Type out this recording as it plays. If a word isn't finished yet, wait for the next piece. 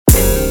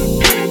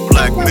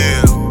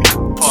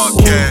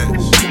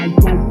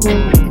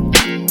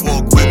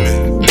Walk with me.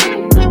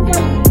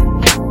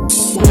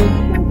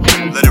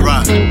 Let it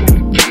ride.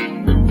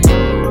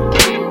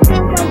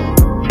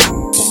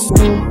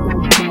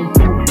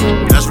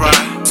 That's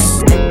right.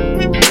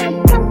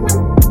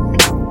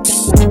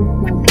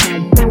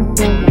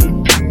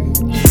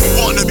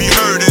 Wanting to be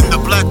heard in the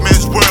black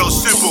man's world,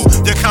 simple,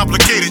 they're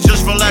complicated,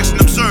 just relax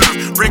and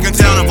observe. Breaking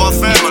down of our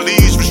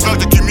families,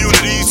 restructured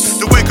communities,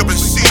 to wake up and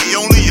see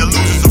only your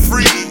losers are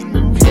free.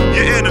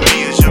 Your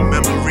enemy is your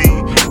memory.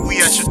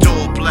 We at your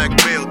door, black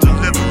mail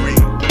delivery.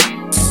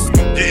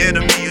 Your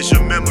enemy is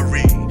your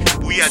memory.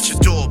 We at your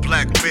door,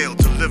 black mail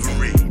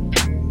delivery.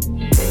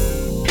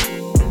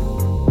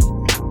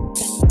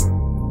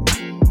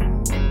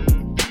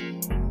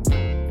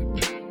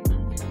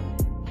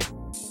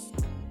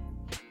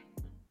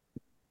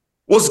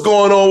 What's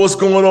going on? What's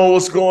going on?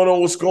 What's going on?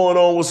 What's going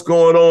on? What's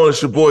going on?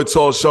 It's your boy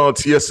Tall Sean.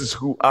 TS is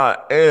who I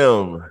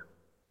am.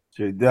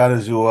 Jay, that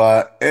is who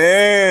I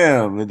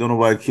am. And don't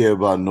nobody care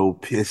about no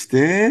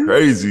piston.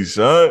 Crazy,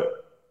 son.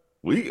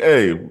 I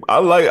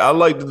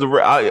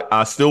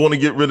still want to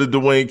get rid of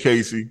Dwayne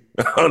Casey.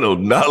 I do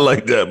not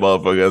like that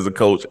motherfucker as a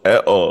coach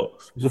at all.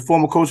 He's a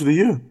former coach of the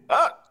year.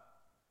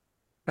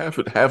 Half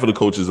of the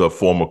coaches are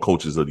former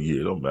coaches of the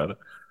year. Don't matter.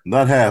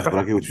 Not half, but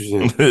I get what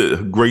you're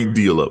saying. Great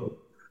deal of them.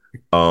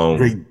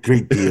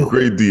 Great deal.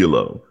 Great deal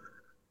of him.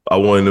 I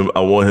want him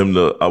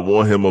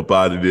up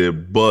out of there.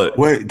 But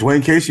wait,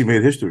 Dwayne Casey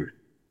made history.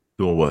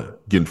 Doing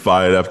what? Getting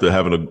fired after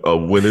having a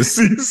winning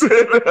season.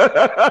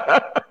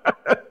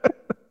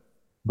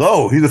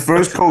 No, he's the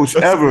first coach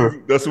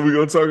ever. That's what we're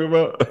gonna talk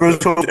about. First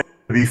coach ever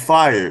to be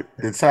fired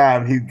the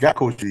time he got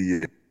coach of the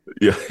year.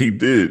 Yeah, he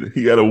did.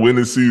 He had a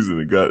winning season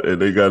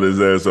and they got his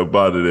ass up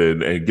out of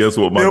there. And guess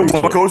what?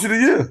 Coach of the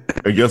year.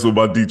 And guess what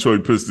my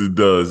Detroit Pistons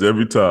does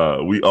every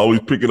time? We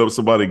always picking up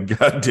somebody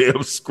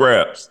goddamn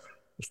scraps.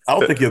 I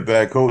don't think he's a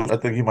bad coach. I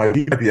think he might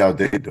be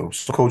outdated though.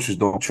 Some coaches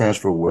don't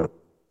transfer well.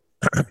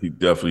 He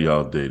definitely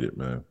outdated,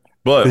 man.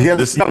 But he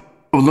has young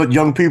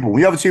people. When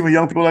you have a team of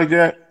young people like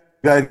that,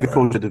 you got the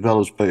coach that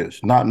develops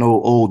players, not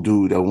no old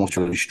dude that wants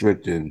to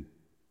restrict and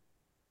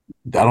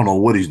I don't know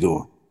what he's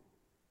doing.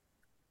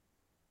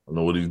 I don't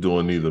know what he's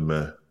doing either,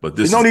 man. But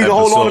this you don't is need to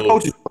hold on to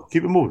coaches.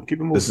 Keep it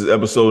moving. This is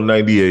episode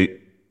 98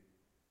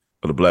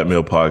 of the Black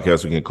Male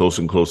Podcast. We're getting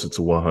closer and closer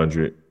to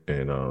 100,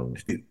 and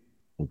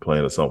we're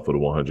playing something for the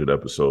 100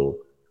 episode.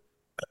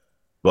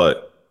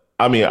 But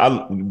I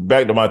mean,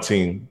 back to my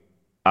team.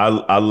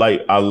 I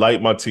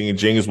like my team.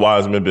 James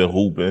Wiseman been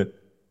hooping,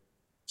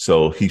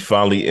 so he's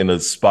finally in a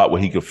spot where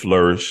he could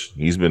flourish.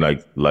 He's been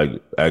like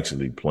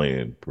actually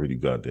playing pretty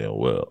goddamn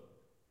well,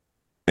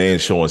 and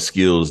showing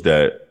skills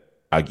that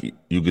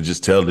you could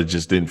just tell that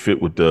just didn't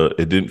fit with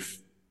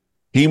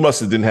he must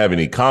have didn't have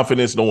any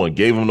confidence. No one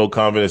gave him no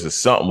confidence or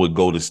something with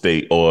Golden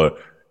State, or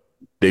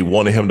they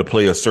wanted him to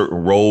play a certain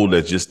role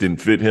that just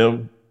didn't fit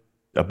him.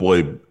 That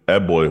boy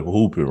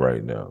hooping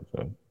right now.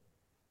 So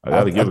I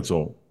got to give it to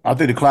him. I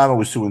think the climate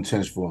was too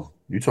intense for him.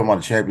 You talking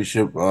about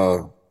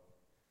the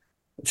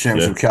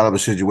championship caliber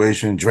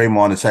situation.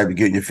 Draymond the type to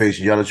get in your face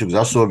and yell at you.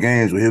 Because I saw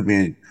games where he'll be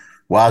in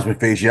Wiseman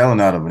face yelling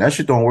at him, and that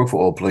shit don't work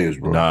for all players,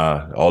 bro.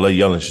 Nah, all that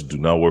yelling shit do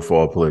not work for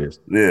all players.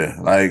 Yeah,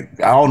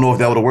 like I don't know if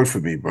that would have worked for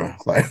me, bro.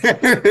 Like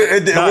it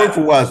didn't work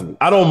for Wiseman.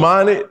 I don't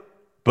mind it,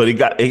 but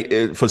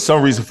it for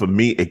some reason for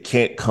me it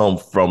can't come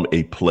from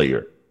a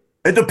player.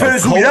 It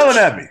depends who's yelling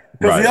at me.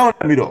 Because yelling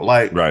at me though,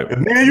 like if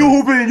me and you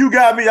hooping and you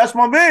got me, that's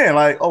my man.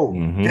 Like,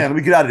 damn, let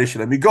me get out of this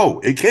shit. Let me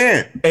go. It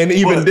can. And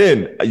even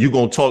then, you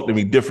gonna talk to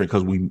me different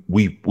because we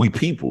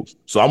peoples.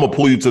 So I'm gonna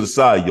pull you to the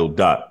side, yo,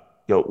 Doc.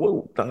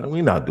 Yo,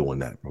 we not doing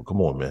that, bro.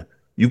 Come on, man.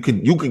 You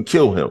can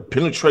kill him,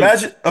 penetrate,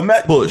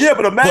 push. Yeah,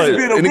 but imagine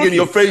being a rookie. And in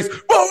your face. Yeah,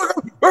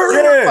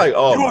 like,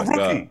 oh you a rookie.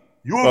 God.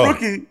 You a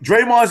rookie.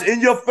 Draymond's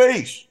in your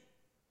face.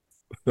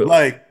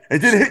 Like,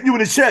 and then hitting you in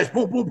the chest.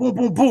 Boom, boom, boom,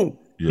 boom, boom.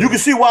 Yeah. You can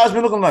see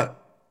Wiseman looking like.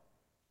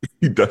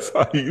 That's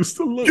how he used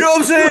to look. You know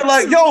what I'm saying?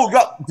 Like,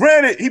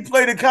 granted, he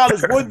played in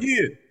college 1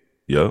 year.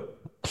 Yeah. You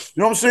know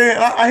what I'm saying?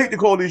 I hate to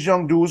call these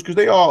young dudes because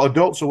they are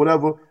adults or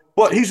whatever,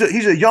 but he's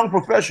a young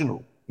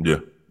professional.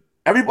 Yeah.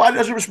 Everybody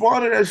doesn't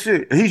respond to that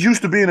shit. He's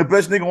used to being the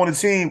best nigga on the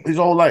team his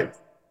whole life.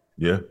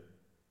 Yeah.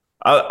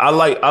 I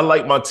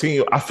like my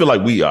team. I feel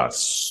like we are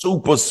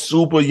super,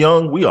 super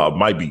young. We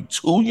might be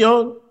too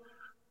young.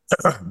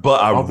 But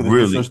I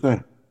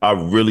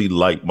really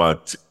like my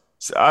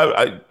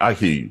I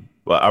hear you.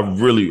 But I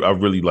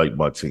really like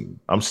my team.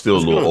 I'm still a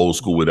little old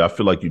school with it. I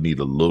feel like you need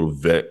a little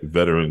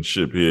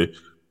veteranship here,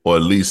 or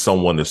at least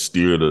someone to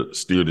steer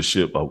the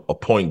ship, a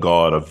point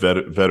guard, a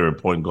veteran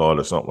point guard,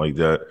 or something like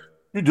that.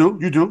 You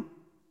do.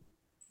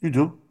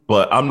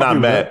 But I'm not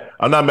mad.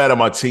 I'm not mad at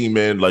my team,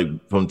 man. Like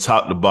from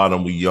top to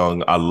bottom, we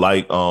young. I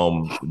like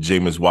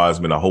James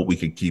Wiseman. I hope we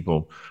can keep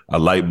him. I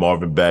like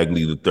Marvin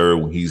Bagley III.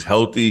 When he's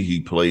healthy, he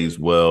plays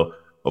well.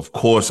 Of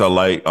course, I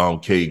like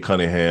Cade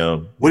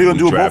Cunningham. What are you gonna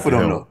do with both of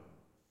them though?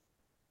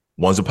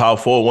 One's a power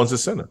forward, one's a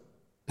center.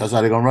 That's how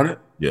they're gonna run it?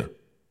 Yeah.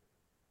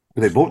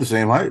 They both the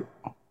same height.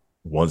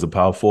 One's a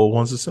power forward,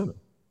 one's a center.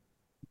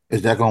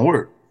 Is that gonna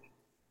work?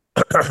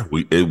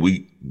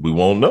 We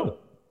won't know.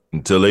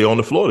 until they on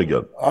the floor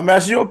together. I'm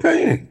asking your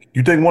opinion.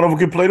 You think one of them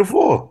can play the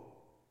 4?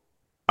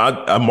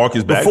 I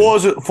Marcus The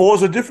Bagley.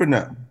 fours are different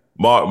now.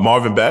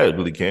 Marvin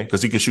Bagley can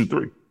because he can shoot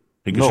 3.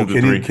 He can shoot the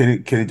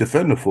 3. Can he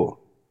defend the 4?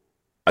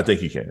 I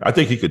think he can. I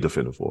think he could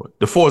defend the 4.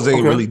 The 4s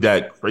ain't really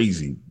that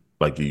crazy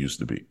like it used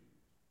to be.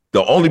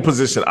 The only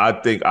position I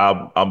think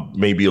I'm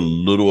maybe a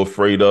little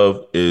afraid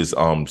of is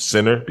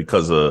center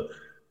because of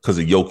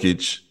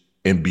Jokic,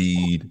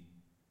 Embiid.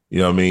 You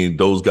know what I mean?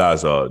 Those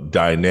guys are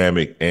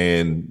dynamic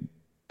and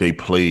they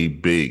play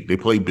big. They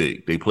play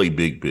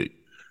big.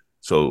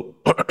 So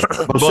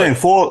I'm saying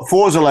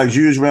fours are like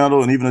Julius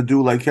Randle, and even a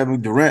dude like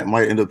Kevin Durant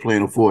might end up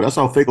playing a 4. That's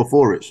how fake a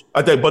 4 is.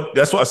 I think, but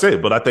that's what I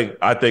said. But I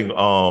think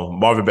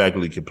Marvin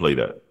Bagley can play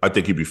that. I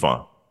think he'd be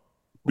fine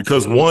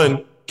because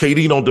one,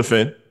 KD don't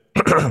defend.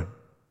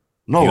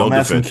 No, I'm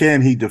asking,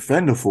 can he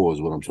defend the 4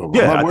 is what I'm talking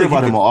about. Yeah, I'm not worried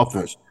about him on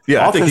offense.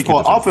 Yeah,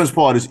 offense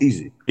part is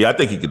easy. Yeah, I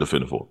think he can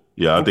defend the 4.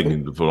 Yeah, I think he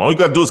can defend. All you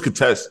got to do is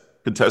contest.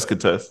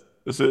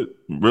 That's it.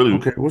 Really.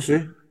 Okay, we'll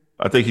see.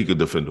 I think he could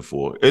defend the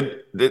 4.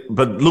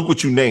 But look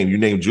what you named. You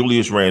named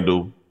Julius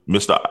Randle,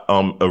 Mr.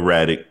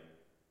 Erratic,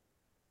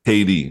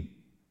 KD.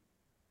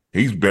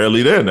 He's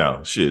barely there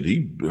now. Shit,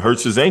 he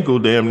hurts his ankle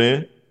damn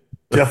near.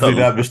 Definitely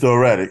not Mr.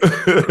 Erratic.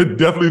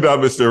 Definitely not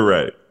Mr.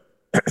 Erratic.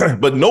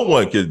 But no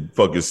one can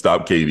fucking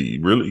stop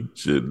KD. Really,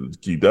 should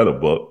keep that a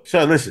buck.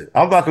 So listen,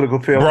 I'm not going to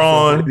compare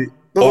Braun,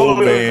 old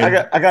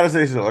man. I gotta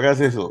say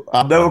so.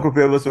 I'll never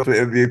compare myself to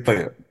an NBA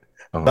player.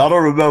 I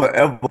don't remember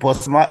ever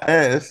busting my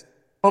ass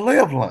on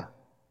layup line.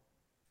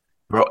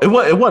 Bro, it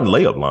wasn't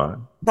layup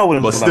line. No,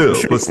 but still,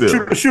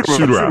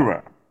 shoot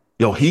around.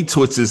 Yo, he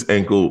twists his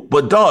ankle,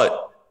 but dog,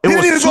 he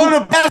didn't even go to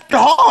the basket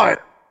hard.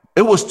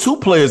 It was 2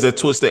 players that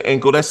twisted their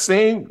ankle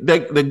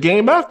the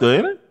game after,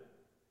 ain't it?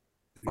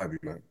 Might be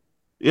right.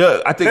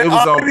 Yeah, I think it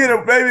was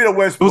maybe the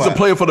West. It was a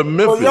player for the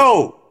Memphis.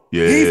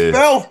 He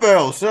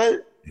fell,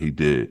 son. He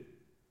did.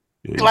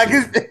 Yeah, like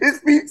his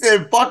feet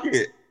said, "Fuck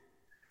it,"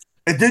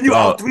 and then you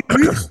out 3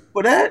 weeks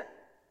for that.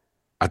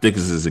 I think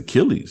it's his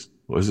Achilles.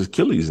 Or his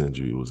Achilles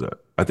injury was that?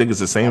 I think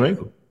it's the same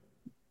ankle.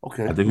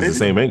 Okay, I think it's the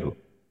same ankle.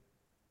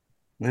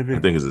 Maybe I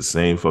think it's the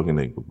same fucking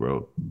ankle,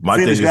 bro. My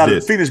Phoenix thing is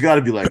this: Phoenix got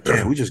to be like,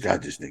 damn, we just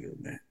got this nigga,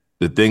 man.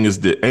 The thing is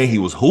that, and he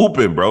was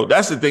hooping, bro.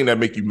 That's the thing that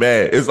make you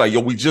mad. It's like,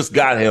 yo, we just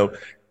got him.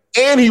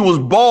 And he was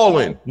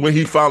balling when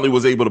he finally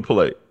was able to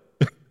play.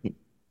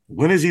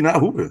 When is he not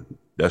hooping?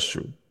 That's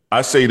true.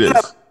 I say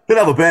this. He'll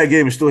have a bad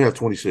game and still have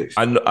 26.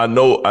 I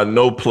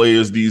know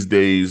players these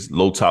days,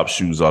 low top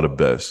shoes are the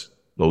best.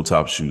 Low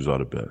top shoes are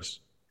the best.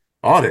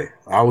 Are they?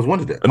 I always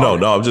wondered that. No,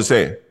 I'm just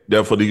saying.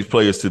 They're for these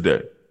players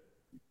today.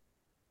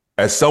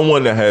 As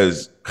someone that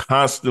has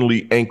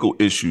constantly ankle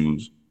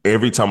issues,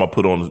 every time I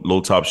put on low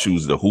top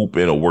shoes to hoop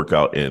in or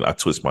workout in, I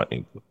twist my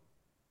ankle.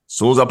 As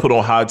soon as I put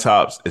on high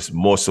tops, it's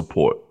more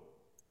support.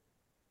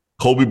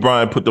 Kobe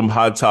Bryant put them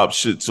high top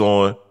shits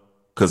on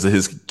because of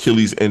his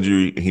Achilles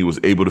injury, and he was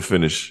able to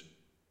finish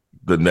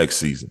the next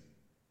season.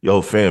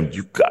 Yo, fam,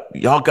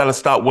 y'all got to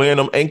stop wearing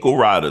them ankle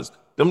riders.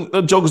 Them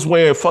jokers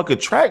wearing fucking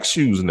track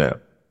shoes now.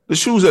 The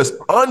shoes that's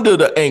under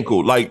the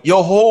ankle, like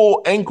your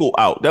whole ankle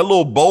out. That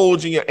little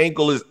bulge in your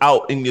ankle is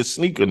out in your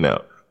sneaker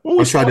now.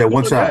 I tried that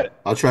one time.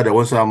 I tried that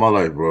one time in my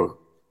life, bro.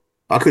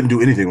 I couldn't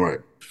do anything right.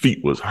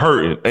 Feet was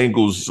hurting,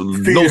 ankles,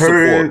 feet no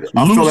hurting. support.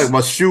 I felt like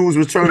my shoes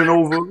was turning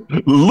over.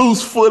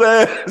 Loose foot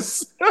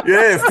ass.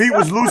 Yeah, feet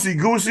was loosey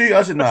goosey.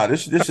 I said, nah,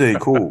 this ain't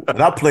cool.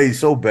 And I played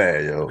so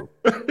bad, yo.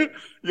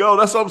 Yo,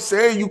 that's what I'm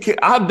saying. You can't.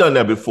 I've done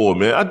that before,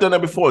 man. I've done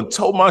that before and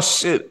tore my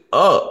shit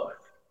up,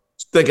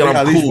 thinking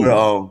I'm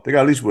cool. They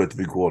got at least wear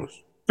 3/4.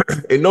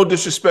 And no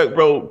disrespect,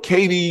 bro.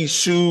 KD's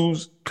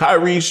shoes,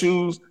 Kyrie's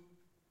shoes,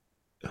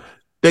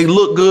 they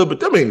look good, but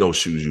them ain't no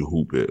shoes you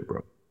hoop in,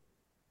 bro.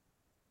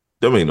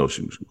 Them ain't no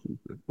shoes you hoop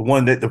in. The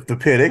one that the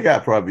pair they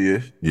got probably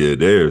is. Yeah,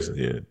 theirs.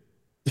 Yeah.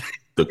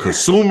 The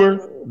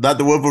consumer, not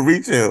the one for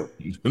retail.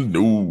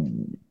 No.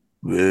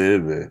 Yeah,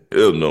 man.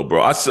 Hell no,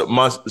 bro.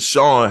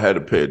 Sean had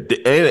a pair,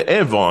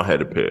 and Vaughn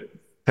had a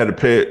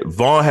pair.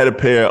 Vaughn had a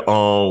pair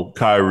on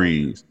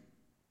Kyrie's.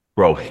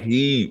 Bro,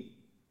 he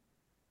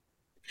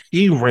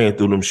ran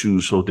through them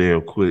shoes so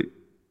damn quick.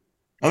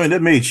 I mean, they're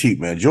made cheap,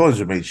 man. Jordans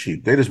are made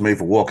cheap. They're just made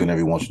for walking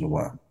every once in a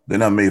while. They're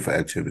not made for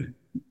activity.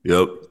 Yep. You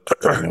know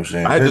what I'm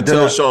saying? I had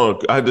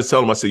to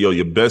tell him, I said, yo,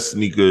 your best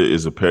sneaker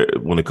is a pair,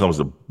 when it comes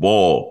to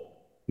ball,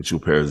 get you a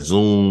pair of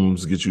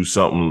Zooms, get you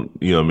something,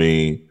 you know what I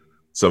mean?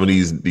 Some of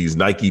these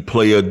Nike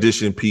Play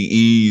Edition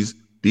PEs,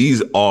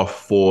 these are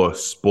for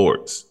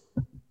sports.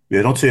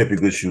 Yeah, don't tear up your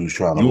good shoes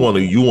trying to.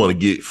 You want to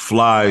get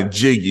fly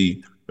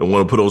jiggy and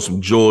want to put on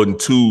some Jordan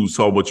 2s,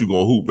 talking about you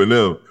going to hoop in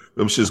them.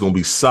 Them shit's going to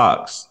be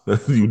socks.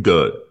 You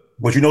done.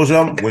 But you know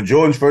something? When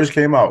Jordans first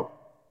came out.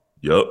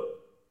 Yep.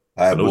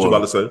 I know what you're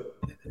about to say.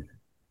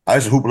 I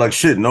used to hoop like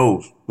shit in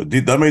those. But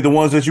that made the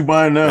ones that you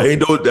buying now.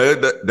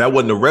 That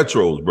wasn't the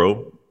retros,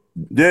 bro.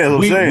 Yeah, that's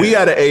what I'm saying. We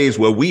had an age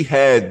where we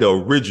had the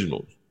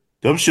originals.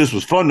 Them shits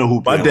was fun to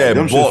hoop. My dad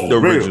bought the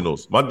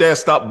originals. My dad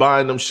stopped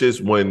buying them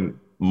shits when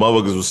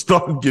motherfuckers was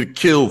starting to get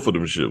killed for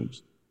them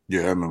shoes.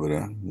 Yeah, I remember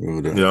that.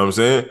 You know what I'm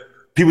saying?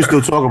 People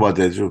still talk about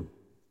that too.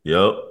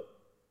 Yep.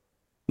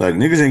 Like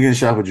niggas ain't getting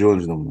shot for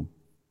Jordans no more.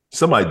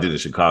 Somebody did in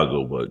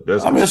Chicago, but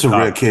that's a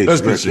rare case.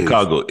 That's because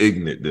Chicago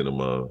ignorant than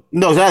them.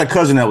 No, I had a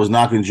cousin that was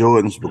knocking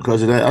Jordans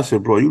because of that. I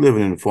said, bro, you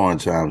living in foreign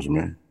times,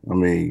 man. I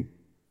mean,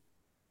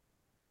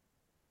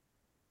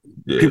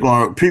 people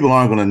aren't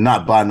gonna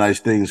not buy nice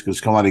things because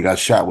somebody got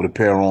shot with a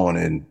pair on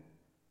in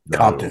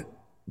Compton.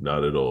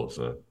 Not at all,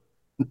 son.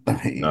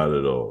 I mean, not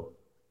at all.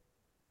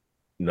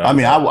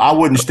 I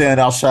wouldn't stand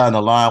outside in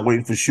the line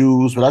waiting for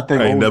shoes, but I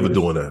think I ain't never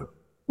doing that.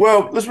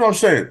 Well, that's what I'm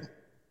saying.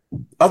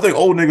 I think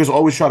old niggas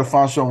always try to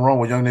find something wrong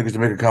with young niggas to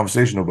make a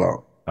conversation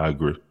about. I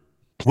agree.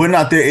 We're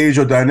not their age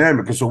or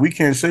dynamic, and so we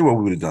can't say what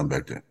we would have done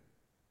back then.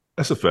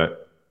 That's a fact.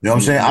 You know what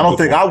I'm saying? I don't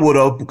think I would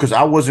have because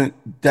I wasn't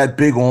that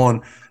big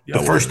on the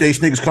first day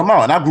sneakers come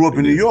out. And I grew up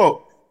in New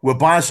York where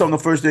buying something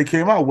the first day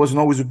came out wasn't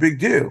always a big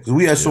deal because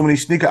we had so many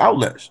sneaker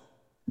outlets.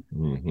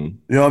 Mm-hmm. You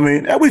know what I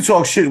mean? And we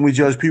talk shit and we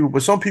judge people,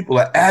 but some people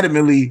are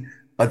adamantly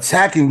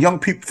attacking young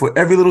people for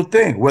every little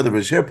thing, whether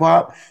it's hip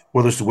hop,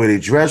 whether it's the way they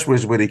dress, whether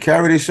it's the way they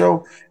carry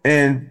themselves.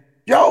 And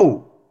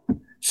yo,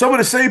 some of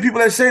the same people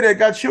that say that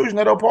got children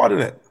that are part of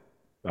that.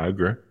 I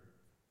agree.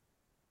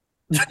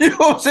 You know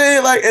what I'm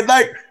saying?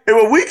 And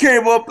when we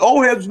came up,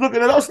 old heads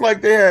looking at us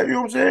like they had, you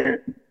know what I'm saying?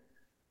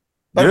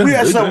 Like we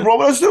had something wrong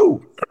with us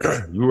too.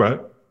 You're right.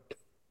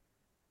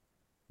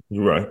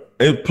 You're right.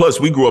 And plus,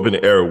 we grew up in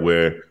an era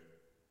where,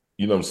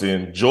 you know what I'm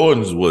saying,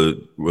 Jordans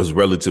was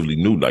relatively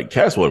new. Like,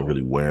 cats wasn't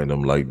really wearing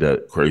them like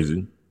that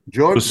crazy.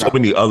 There's so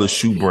many other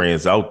shoe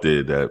brands out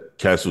there that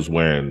cats was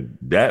wearing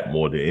that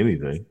more than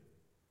anything.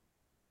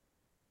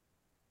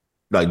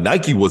 Like,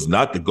 Nike was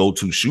not the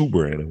go-to shoe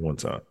brand at one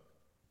time.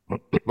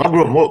 I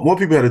grew up, more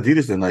people had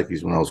Adidas than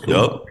Nikes when I was coming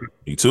up.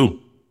 Me too.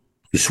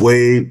 The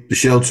suede, the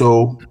shell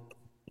toe.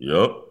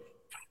 Yep.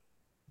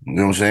 You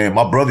know what I'm saying?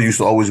 My brother used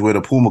to always wear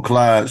the Puma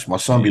Clydes. My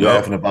son be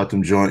laughing about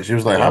them joints. He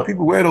was like, how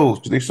people wear those?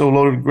 Because they so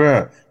low to the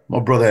ground. My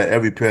brother had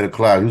every pair of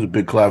Clyde. He was a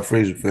big Clyde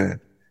Frazier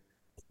fan.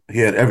 He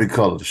had every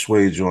color, the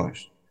suede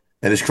joints.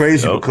 And it's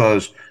crazy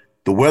because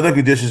the weather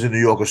conditions in New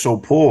York are so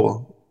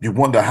poor, you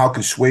wonder how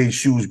can suede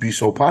shoes be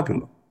so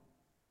popular?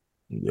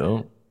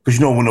 Yeah. Because,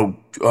 you know, when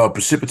the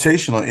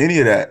precipitation on any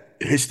of that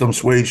hits them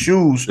suede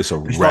shoes, they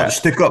start to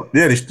stick up.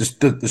 Yeah,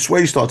 the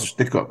suede starts to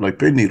stick up like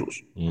pin needles.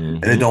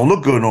 Mm-hmm. And it don't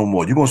look good no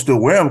more. You're going to still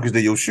wear them because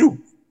they're your shoe.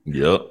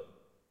 Yep.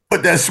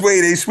 But that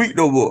suede ain't sweet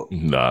no more.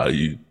 Nah,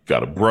 you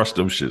got to brush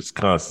them shits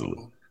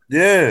constantly.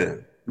 Yeah.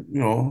 You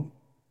know,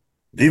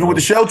 even with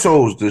the shell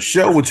toes, the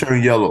shell would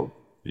turn yellow.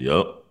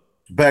 Yep.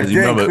 Back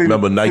then,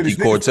 remember Nike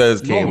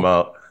Cortez came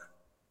out?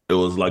 It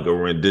was like a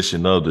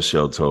rendition of the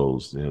shell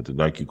toes, you know, the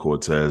Nike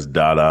Cortez,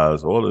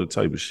 Dadas, all that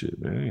type of shit,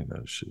 man. Ain't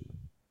that shit.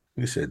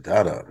 You said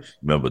Dadas.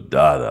 Remember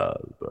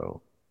Dadas,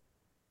 bro.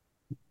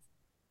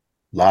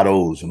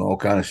 Lottos and all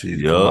kind of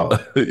shit. Come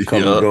and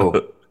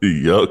go.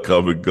 Yup,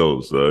 come and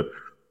go, son.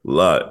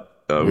 Lot.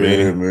 I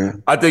mean,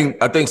 man. I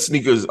think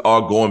sneakers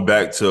are going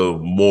back to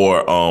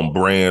more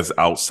brands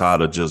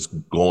outside of just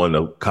going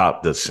to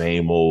cop the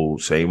same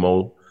old. You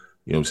know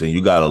what I'm saying?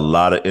 You got a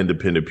lot of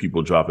independent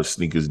people dropping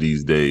sneakers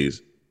these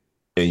days.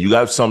 And you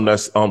got some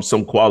that's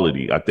some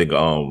quality. I think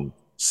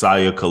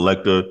Saya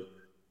Collector,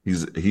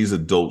 he's a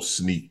dope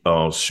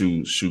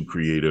shoe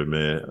creator,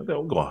 man. I think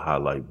I'm gonna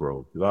highlight,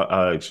 bro.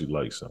 I actually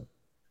like some.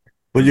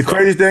 But the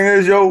crazy thing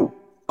is, yo,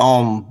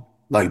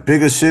 like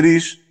bigger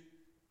cities,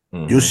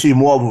 you'll see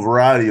more of a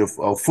variety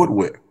of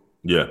footwear.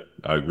 Yeah,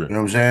 I agree. You know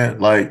what I'm saying?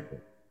 Like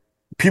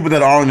people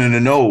that aren't in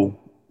the know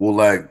will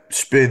like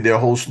spend their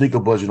whole sneaker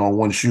budget on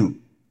one shoe.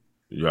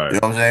 Right. You know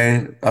what I'm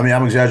saying? I mean,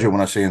 I'm exaggerating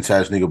when I say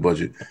entire sneaker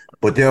budget,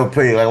 but they'll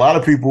pay, like a lot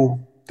of people,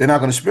 they're not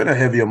going to spend a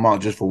heavy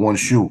amount just for one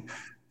shoe,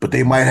 but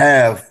they might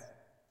have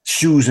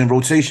shoes in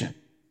rotation.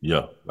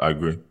 Yeah, I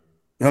agree. You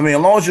know what I mean?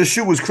 As long as your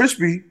shoe is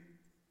crispy,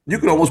 you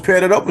could almost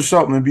pair it up with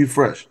something and be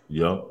fresh.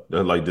 Yeah,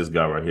 that's like this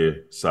guy right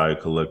here,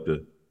 Side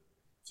Collector.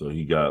 So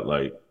he got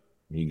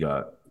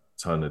a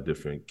ton of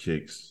different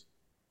kicks.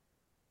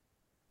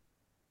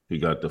 He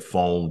got the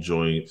foam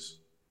joints.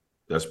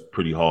 That's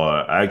pretty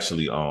hard. I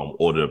actually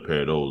ordered a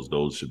pair of those.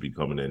 Those should be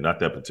coming in.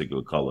 Not that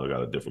particular color. I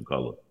got a different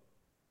color.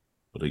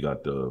 But they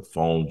got the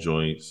foam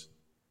joints.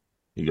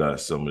 He got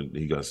some of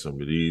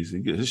these.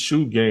 His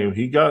shoe game.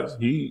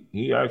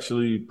 He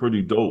actually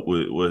pretty dope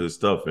with his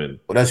stuff. And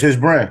well, that's his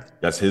brand.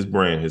 That's his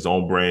brand. His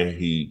own brand.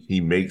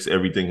 He makes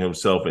everything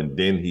himself, and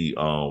then he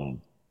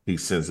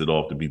sends it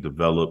off to be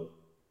developed.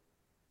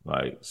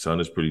 Like, son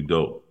is pretty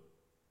dope.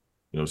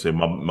 You know what I'm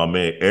saying? My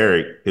man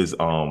Eric, his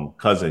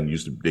cousin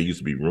used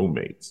to be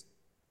roommates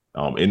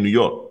in New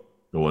York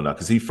and whatnot,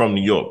 because he's from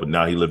New York, but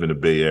now he live in the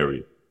Bay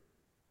Area.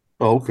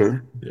 Oh, okay.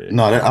 Yeah,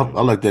 no,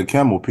 I like that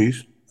camel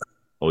piece.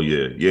 Oh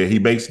yeah, yeah. He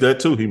makes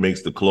that too. He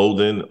makes the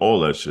clothing,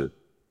 all that shit.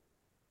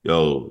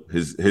 Yo,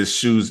 his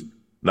shoes.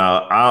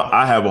 Now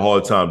I have a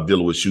hard time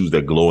dealing with shoes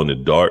that glow in the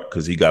dark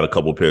because he got a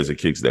couple pairs of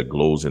kicks that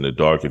glows in the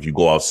dark. If you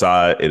go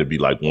outside, it'll be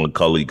like one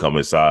color. You come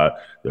inside,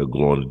 they'll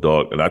glow in the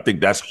dark, and I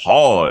think that's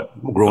hard.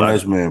 I'm a grown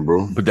ass man,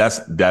 bro. But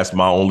that's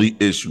my only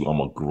issue. I'm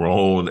a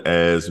grown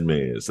ass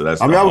man, so that's.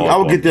 I mean, I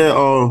would get that.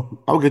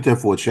 I would get that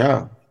for a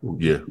child.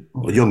 Yeah,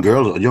 a young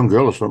girl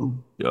or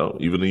something. Yo,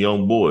 even a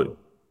young boy.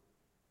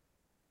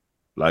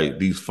 Like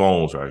these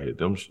phones right here.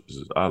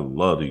 I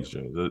love these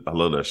things. I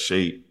love that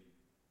shape.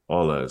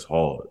 All that is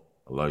hard.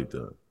 I like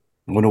that.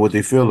 I wonder what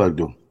they feel like,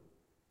 though.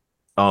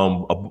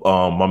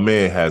 My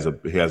man has a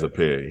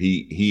pair.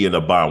 He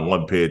ended up buying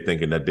one pair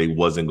thinking that they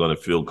wasn't gonna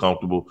feel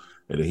comfortable,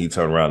 and then he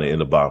turned around and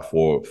ended up buying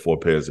four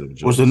pairs of them.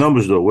 What's the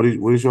numbers though? What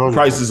is yours?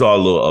 Prices are a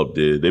little up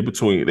there. They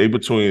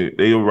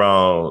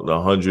around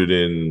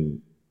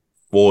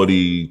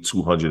 140,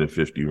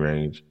 250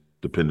 range,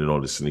 depending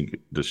on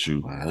the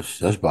shoe. Man,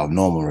 that's about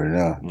normal right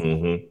now.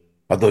 Mm-hmm.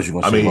 I thought you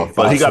were gonna say about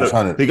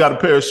 500-600. He got a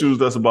pair of shoes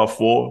that's about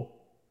 $400.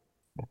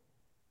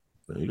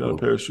 You got a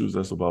pair of shoes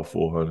that's about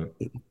 $400.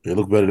 They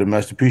look better than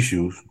Master P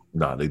shoes.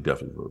 Nah, they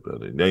definitely look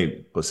better.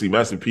 But see,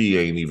 Master P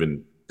ain't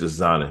even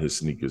designing his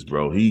sneakers,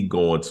 bro. He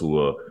going to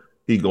a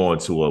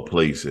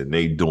place and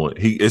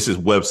it's his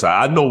website.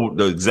 I know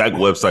the exact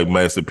website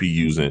Master P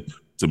using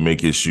to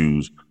make his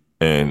shoes,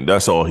 and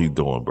that's all he's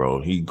doing,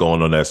 bro. He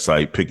going on that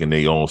site, picking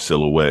their own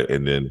silhouette,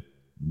 and then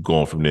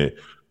going from there.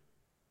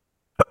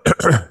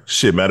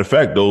 Shit, matter of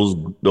fact, those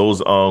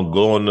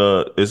going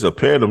it's a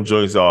pair of them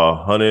joints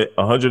are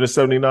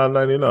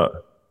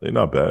 $179.99. They're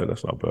not bad.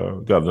 That's not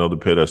bad. Got another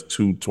pair that's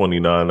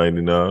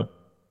 $229.99.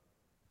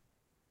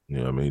 You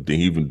know what I mean? They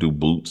even do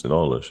boots and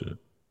all that shit.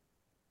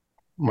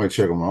 Might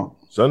check them out.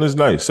 Son is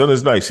nice.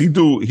 He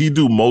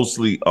do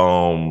mostly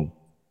what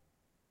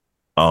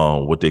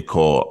they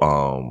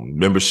call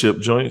membership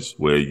joints,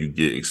 where you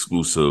get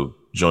exclusive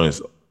joints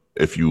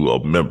if you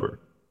a member.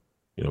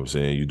 You know what I'm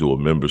saying? You do a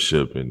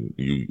membership and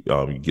you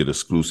get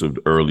exclusive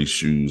early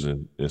shoes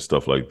and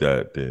stuff like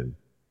that. Then,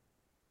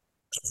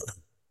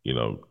 you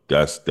know,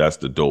 that's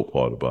the dope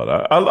part about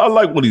it. I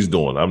like what he's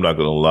doing. I'm not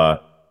gonna lie.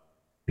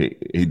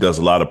 He does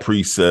a lot of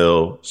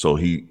pre-sale, so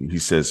he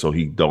says so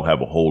he don't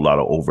have a whole lot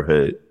of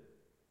overhead.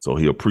 So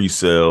he'll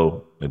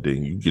pre-sale and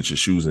then you get your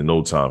shoes in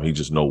no time. He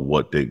just know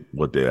what they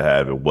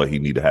have and what he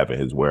need to have in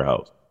his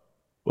warehouse.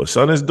 But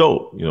son is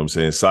dope. You know what I'm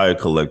saying? Sire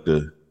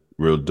Collector.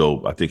 Real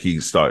dope. I think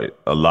a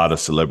lot of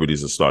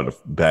celebrities are starting to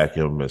back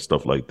him and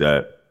stuff like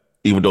that,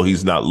 even though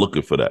he's not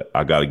looking for that.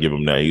 I got to give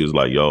him that. He was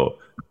like, yo,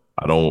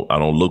 I don't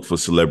look for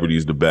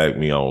celebrities to back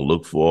me. I don't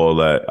look for all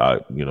that.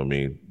 You know what I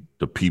mean?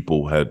 The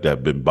people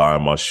that been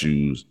buying my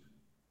shoes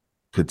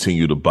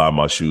continue to buy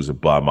my shoes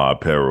and buy my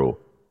apparel.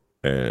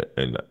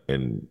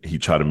 And he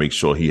tried to make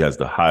sure he has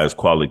the highest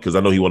quality. Cause I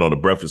know he went on the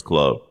Breakfast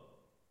Club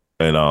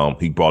and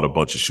he brought a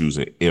bunch of shoes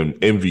and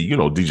Envy, you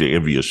know, DJ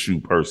Envy, a shoe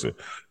person.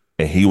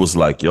 And he was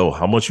like, yo,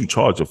 how much you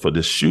charging for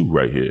this shoe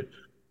right here?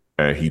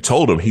 And he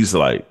told him, he's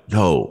like,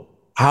 yo,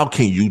 how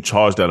can you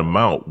charge that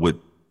amount with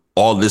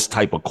all this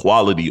type of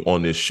quality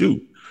on this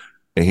shoe?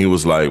 And he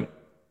was like,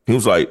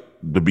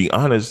 to be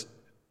honest,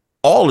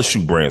 all the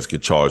shoe brands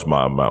could charge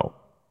my amount.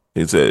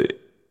 He said,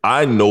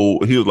 I know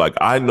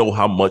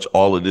how much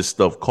all of this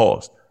stuff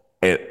costs.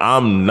 And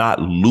I'm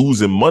not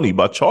losing money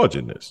by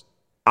charging this.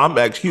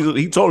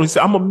 He told me, he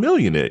said, I'm a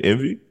millionaire,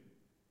 Envy.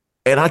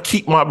 And I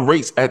keep my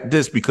rates at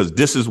this because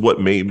this is what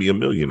made me a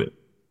millionaire.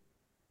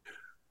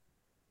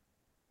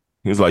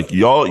 He's like,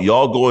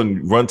 y'all go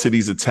and run to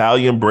these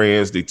Italian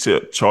brands. They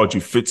charge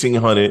you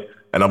 $1,500,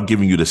 and I'm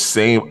giving you the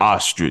same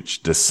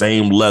ostrich, the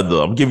same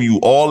leather. I'm giving you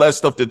all that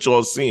stuff that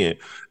y'all seeing,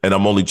 and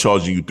I'm only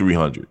charging you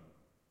 $300.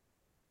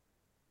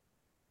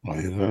 Oh,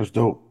 yeah, that's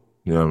dope.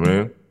 You know what I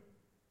mean?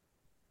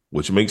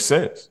 Which makes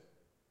sense.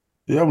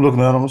 Yeah, I'm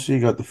looking at him. I see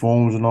he got the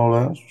phones and all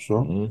that.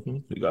 So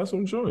He got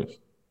some joints.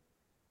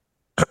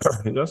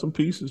 He got some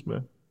pieces,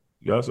 man.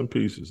 He got some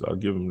pieces. I'll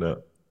give him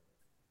that.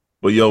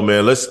 But yo,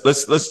 man,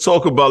 let's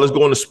talk about. Let's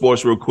go into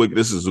sports real quick.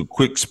 This is a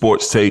quick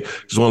sports take.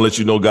 Just want to let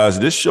you know, guys,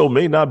 this show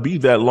may not be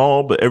that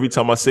long, but every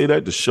time I say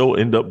that, the show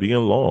end up being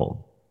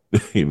long.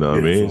 You know what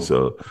I mean?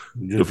 So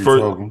the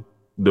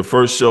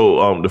first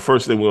show, the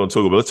first thing we're gonna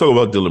talk about. Let's talk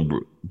about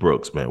Dylan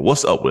Brooks, man.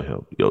 What's up with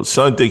him? Yo,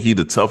 son, think he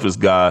the toughest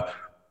guy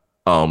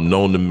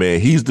known to man.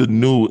 He's the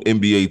new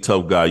NBA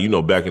tough guy. You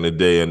know, back in the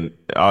day, and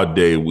our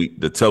day,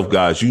 the tough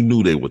guys, you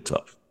knew they were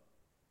tough.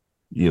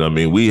 You know what I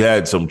mean? We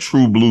had some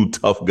true blue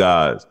tough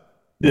guys.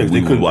 Yeah,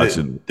 they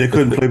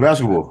couldn't play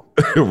basketball.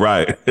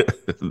 Right.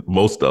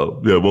 Most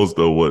of them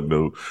wasn't.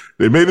 No.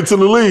 They made it to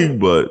the league,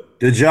 but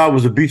their job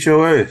was to beat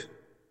your ass.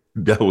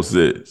 That was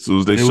it. As soon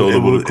as they showed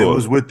up on the court.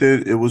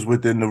 It was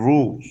within the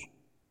rules.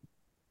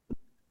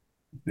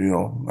 You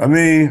know, I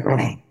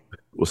mean,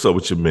 what's up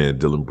with your man,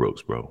 Dylan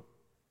Brooks, bro?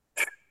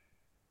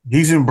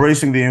 He's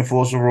embracing the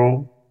enforcer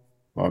role.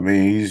 I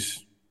mean,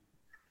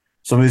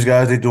 some of these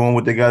guys, they're doing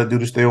what they got to do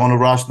to stay on the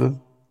roster.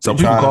 Some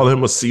people call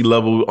him a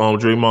C-level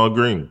Draymond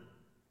Green.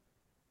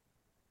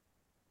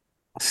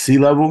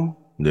 C-level?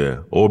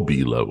 Yeah, or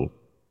B-level.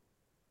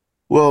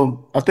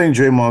 Well, I think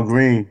Draymond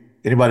Green,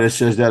 anybody that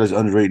says that is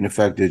underrating the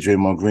fact that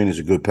Draymond Green is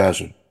a good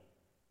passer.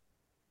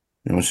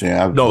 You know what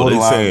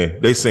I'm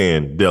saying? They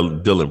saying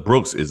Dylan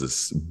Brooks is a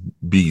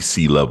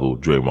B-C level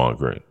Draymond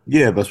Green.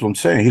 Yeah, that's what I'm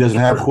saying. He doesn't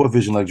have court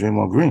vision like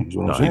Draymond Green. Is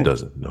what I'm saying. He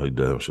doesn't. No, he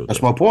doesn't. Sure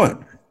that's my point.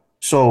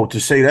 So to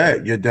say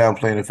that, you're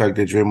downplaying the fact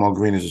that Draymond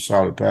Green is a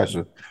solid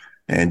passer,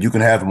 and you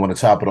can have him on the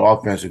top of the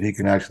offense and he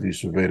can actually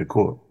survey the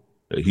court.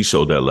 He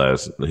showed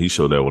that He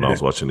showed that when I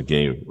was watching the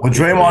game. When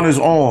Draymond is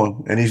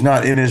on and he's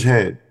not in his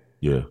head,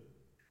 yeah,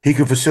 he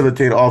can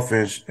facilitate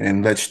offense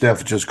and let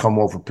Steph just come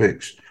off of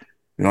picks.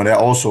 You know, that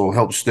also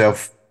helps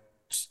Steph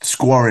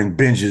scoring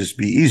binges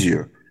be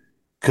easier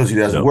because he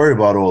doesn't worry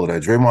about all of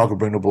that. Draymond can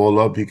bring the ball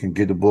up. He can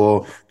get the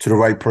ball to the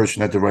right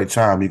person at the right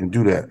time. He can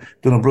do that.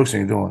 Dillon Brooks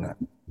ain't doing that.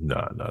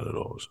 Nah, not at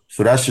all.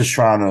 So that's just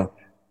trying to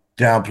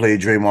downplay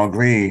Draymond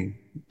Green,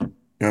 you know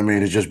what I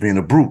mean, as just being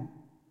a brute.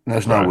 And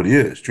that's not what he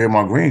is.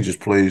 Draymond Green just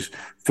plays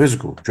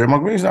physical.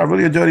 Draymond Green's not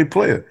really a dirty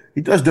player.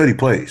 He does dirty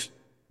plays.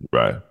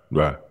 Right.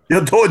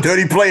 He'll throw a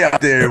dirty play out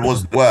there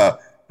once in a while,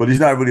 but he's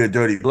not really a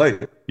dirty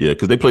player. Yeah,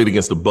 because they played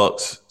against the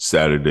Bucks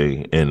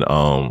Saturday, and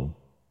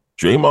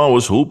Draymond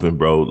was hooping,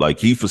 bro. Like,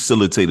 he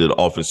facilitated the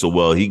offense so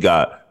well. He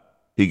got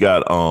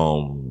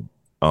Klay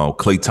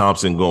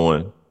Thompson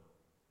going.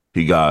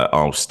 He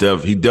got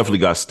Steph. He definitely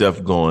got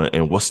Steph going.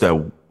 And what's that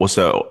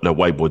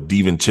white boy,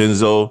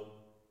 DiVincenzo?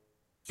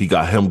 He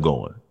got him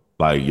going.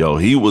 Like, yo,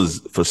 he was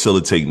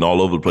facilitating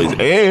all over the place.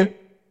 And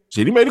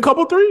shit, he made a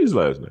couple threes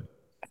last night.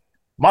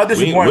 My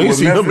disappointment we ain't with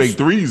seen Memphis, him make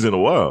threes in a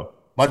while.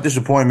 My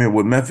disappointment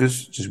with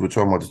Memphis, since we're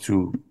talking about the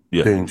two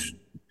things,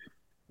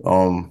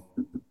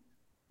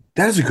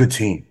 that is a good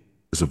team.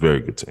 It's a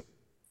very good team.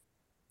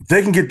 If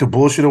they can get the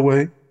bullshit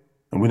away,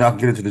 and we're not going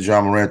to get into the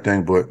Ja Morant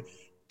thing, but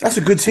that's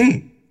a good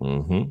team.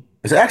 Mm-hmm.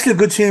 It's actually a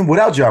good team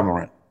without Ja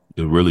Morant.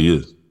 It really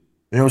is.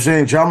 You know what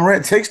I'm saying? Ja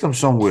Morant takes them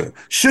somewhere.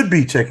 Should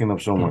be taking them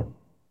somewhere.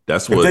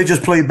 That's if what they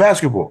just play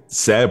basketball.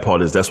 Sad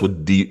part is that's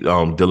what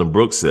Dillon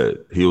Brooks said.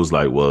 He was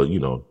like, well,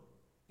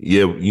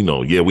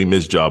 we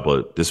missed Ja,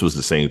 but this was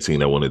the same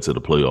team that went into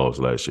the playoffs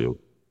last year.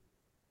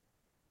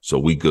 So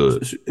we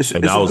good. It's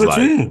I was like,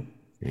 team.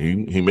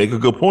 He make a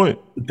good point.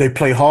 They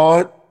play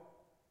hard.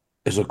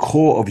 There's a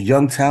core of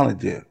young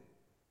talent there.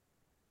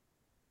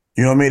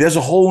 You know what I mean? There's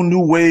a whole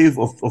new wave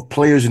of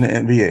players in the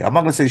NBA. I'm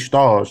not going to say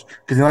stars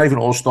because they're not even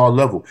all-star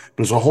level, but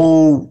there's a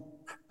whole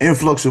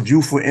influx of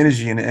youthful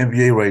energy in the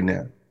NBA right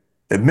now.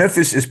 And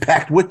Memphis is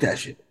packed with that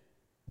shit.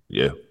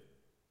 Yeah.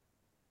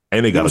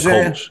 And they got a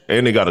coach.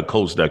 And they got a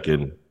coach that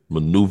can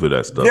maneuver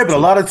that stuff. Yeah, but a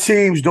lot of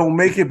teams don't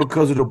make it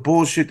because of the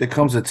bullshit that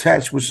comes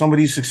attached with some of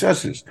these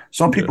successes.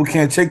 Some people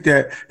can't take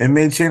that and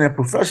maintain that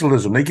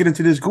professionalism. They get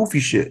into this goofy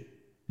shit.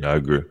 Yeah, I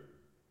agree.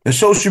 And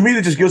social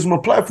media just gives them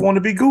a platform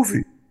to be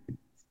goofy.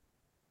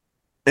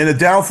 And the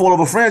downfall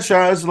of a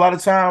franchise a lot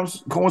of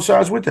times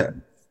coincides with that.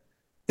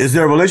 Is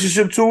there a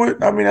relationship to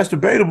it? I mean, that's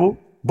debatable.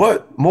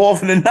 But more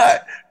often than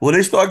not, when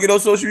they start getting on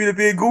social media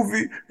being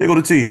goofy, they go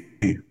to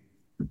team.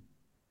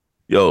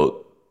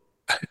 Yo,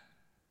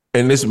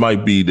 and this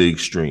might be the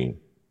extreme,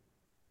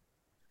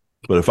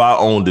 but if I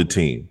owned a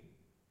team,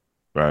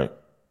 right,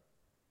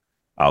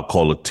 I'll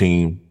call a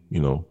team,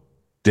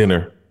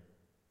 dinner.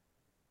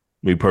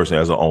 Me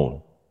personally, as an owner,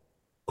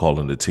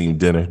 calling the team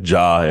dinner.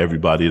 Ja,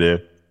 everybody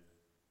there.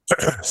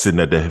 Sitting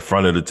at the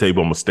front of the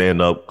table, I'm gonna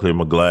stand up, clear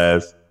my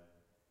glass.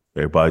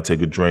 Everybody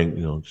take a drink,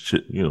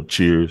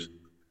 cheers.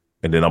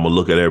 And then I'm gonna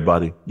look at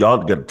everybody. Y'all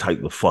gotta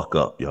tighten the fuck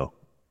up, yo.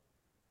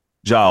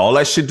 Ja, all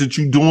that shit that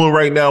you doing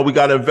right now, we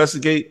gotta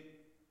investigate.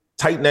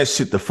 Tighten that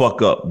shit the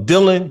fuck up.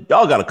 Dillon,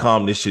 y'all gotta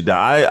calm this shit down.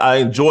 I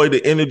enjoy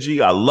the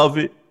energy. I love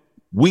it.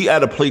 We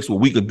at a place where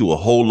we can do a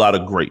whole lot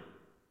of great.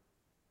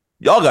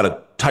 Y'all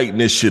gotta tighten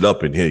this shit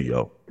up in here,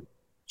 yo.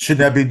 Should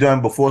that be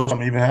done before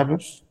something even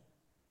happens?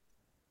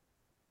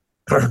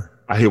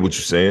 I hear what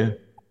you're saying,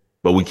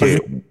 but we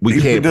can't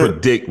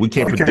predict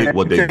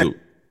what they do.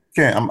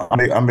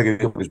 I'm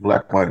making it this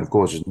black point, of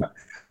course it's not.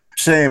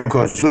 Same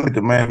because look at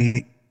the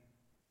man.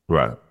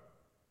 Right.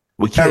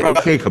 We can't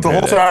compare the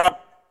whole that. time.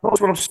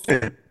 That's what I'm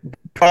saying.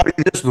 Probably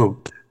this though.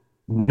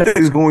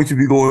 Nothing is going to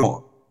be going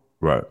on.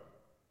 Right.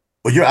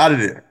 But you're out of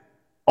there.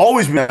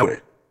 Always been that way.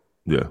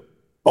 Yeah.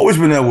 Always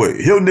been that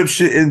way. He'll nip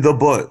shit in the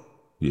bud.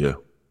 Yeah.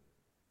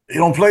 He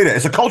don't play that.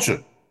 It's a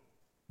culture.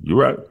 You're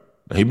right.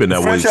 He been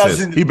that way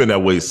since. He been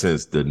that way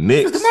since the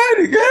Knicks.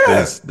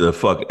 Since the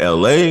fuck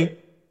L.A.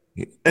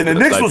 And the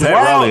Knicks was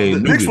wild. The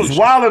Knicks was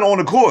wilding on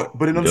the court,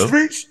 but in them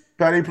streets,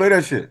 Pat ain't play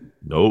that shit.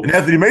 Nope. And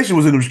Anthony Mason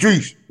was in them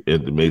streets.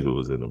 Anthony Mason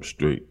was in them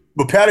streets.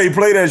 But Pat ain't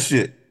play that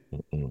shit.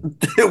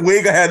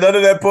 Wig had none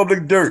of that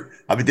public dirt.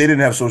 I mean, they didn't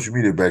have social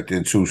media back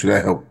then too, so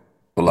that helped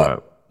a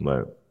lot.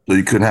 Right. So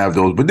you couldn't have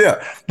those. But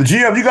yeah, the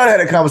GM, you gotta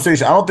have that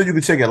conversation. I don't think you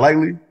can take it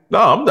lightly.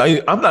 No,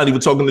 I'm not even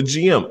talking to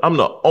GM. I'm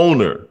the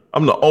owner.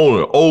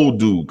 Old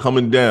dude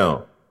coming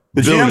down.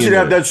 The GM should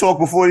have that talk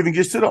before it even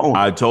gets to the owner.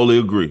 I totally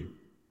agree.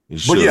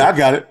 But yeah, I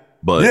got it.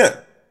 But yeah.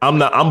 I'm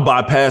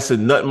bypassing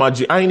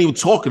nothing. I ain't even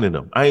talking to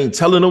them. I ain't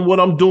telling them what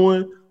I'm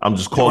doing. I'm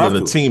just calling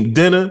the team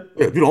dinner.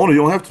 Yeah, if you're the owner, you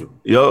don't have to.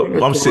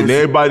 Yo, I'm sitting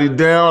everybody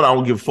down. I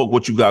don't give a fuck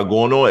what you got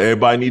going on.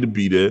 Everybody need to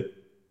be there.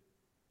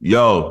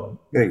 Yo,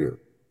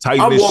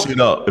 tighten this shit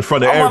up in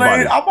front of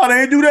everybody. I'm about to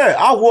ain't do that.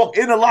 I walk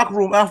in the locker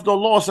room after a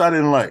loss I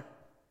didn't like.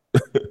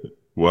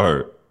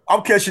 Word.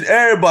 I'm catching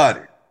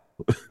everybody.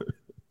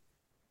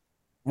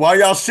 While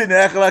y'all sitting there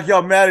acting like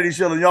y'all mad at each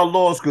other, y'all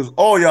lost because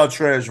all y'all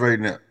trash right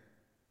now.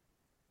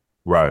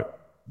 Right.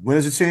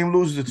 Wins a team,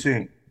 loses a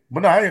team.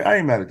 But no, I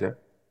ain't mad at that.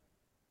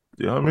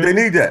 You know what I mean?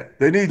 They need that.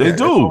 They need They that.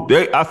 do.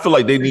 I feel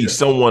like they need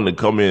someone to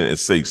come in and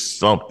say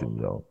something,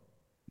 yo.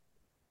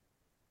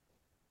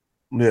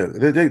 Yeah,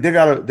 they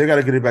gotta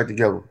get it back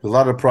together. A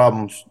lot of the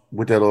problems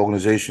with that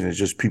organization is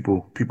just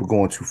people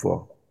going too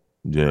far.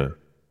 Yeah.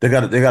 They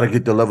gotta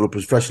get the level of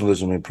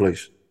professionalism in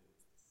place.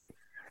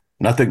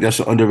 And I think that's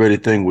an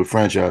underrated thing with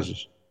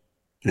franchises.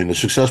 And the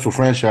successful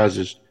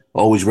franchises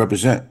always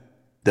represent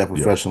that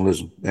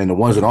professionalism. And the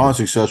ones that aren't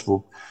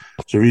successful,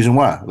 it's the reason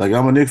why. Like,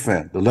 I'm a Knicks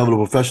fan. The level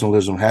of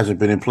professionalism hasn't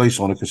been in place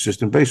on a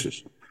consistent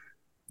basis.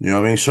 You know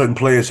what I mean? Certain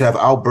players have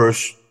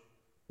outbursts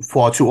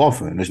far too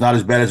often. It's not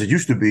as bad as it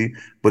used to be,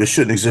 but it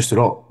shouldn't exist at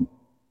all.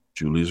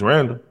 Julius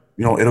Randle.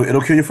 You know,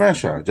 it'll kill your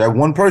franchise. That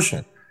one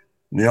person.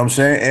 You know what I'm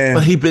saying? And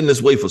but he's been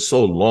this way for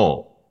so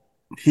long.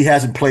 He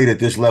hasn't played at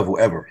this level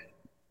ever.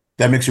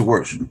 That makes it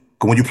worse.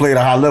 Because when you play at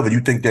a high level, you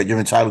think that you're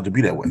entitled to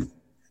be that way.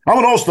 I'm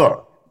an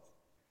all-star.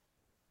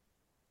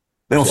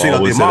 They don't say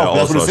that their mouth.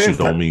 That's what it seems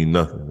don't mean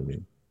nothing to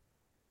me.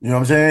 You know what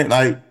I'm saying?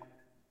 Like,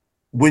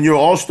 when you're an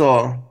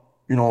all-star,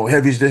 you know,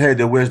 heavy's the head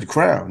that wears the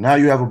crown. Now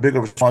you have a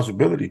bigger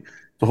responsibility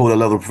to hold that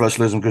level of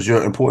professionalism because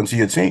you're important to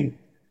your team.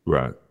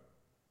 Right.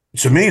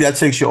 To me, that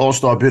takes your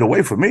all-star bid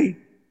away from me.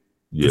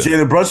 Yeah.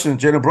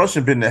 Jalen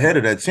Brunson been the head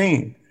of that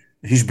team.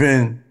 He's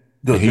been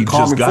the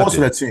calming force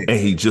of that team. And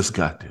he just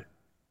got there.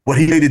 But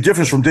he made a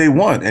difference from day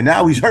one, and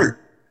now he's hurt.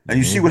 And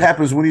you see what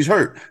happens when he's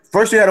hurt.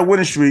 First, they had a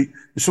winning streak.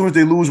 As soon as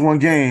they lose one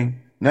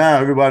game, now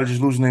everybody's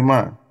just losing their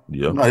mind.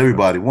 Yep. Not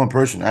everybody, one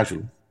person,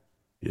 actually.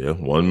 Yeah,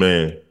 one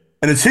man.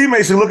 And the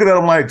teammates are looking at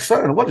him like,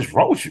 son, what is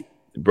wrong with you?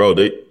 Bro,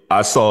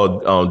 I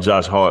saw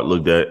Josh Hart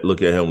look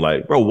at him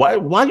like, bro,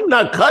 why you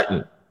not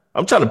cutting?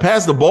 I'm trying to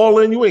pass the ball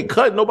in. You ain't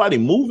cutting. Nobody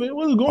moving.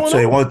 What's going on? I'll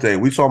tell you one thing.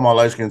 We talking about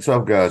light-skinned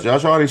tough guys.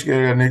 Josh Hart ain't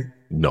scared of that nigga.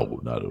 No,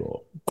 not at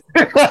all.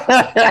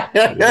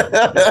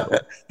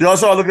 Y'all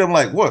saw look at him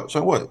like, what?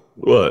 So what?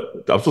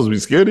 What? I'm supposed to be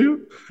scared of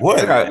you? What?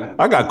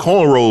 I got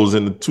cornrows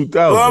in the 2000s.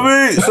 Well,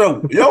 I mean,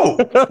 so, yo,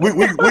 we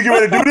get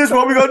ready to do this?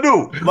 What we gonna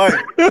do? Like,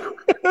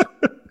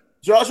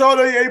 Josh Hart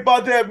ain't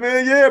about that,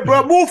 man. Yeah,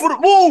 bro, move.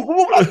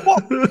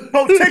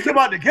 Don't take him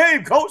out the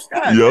game, coach.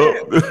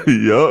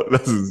 Yup,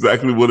 that's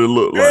exactly what it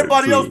looked like.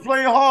 Everybody else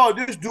playing hard.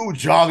 This dude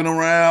jogging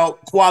around.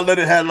 Kawhi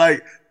Leonard had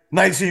like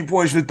 19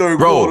 points in the third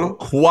quarter.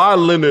 Kawhi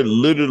Leonard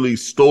literally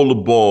stole the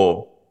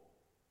ball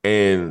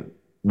and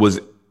was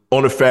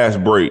on a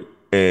fast break,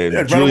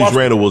 and Julius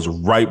Randle was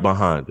right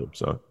behind him,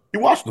 son.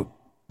 You watched him.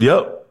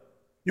 Yep.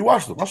 You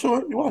watched him. I saw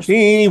it. You watched him.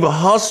 He ain't even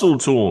hustle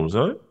to him,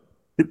 son.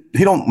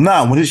 He don't,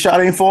 when his shot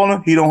ain't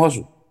falling, he don't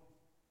hustle.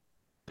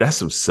 That's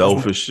some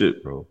selfish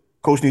shit, bro.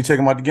 Coach need to take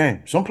him out the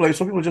game. Some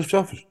people are just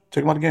selfish.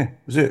 Take him out the game.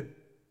 That's it.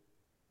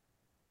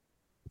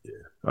 Yeah,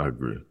 I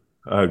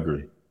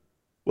agree.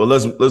 Well,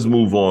 let's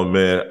move on,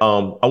 man.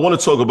 I want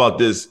to talk about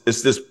this.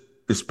 It's this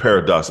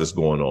paradox that's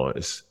going on.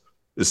 It's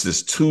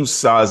this two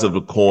sides of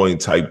the coin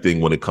type thing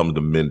when it comes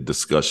to men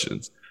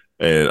discussions.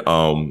 And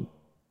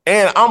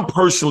I'm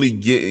personally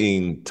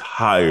getting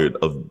tired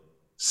of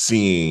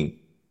seeing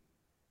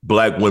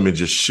Black women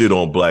just shit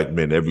on Black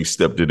men every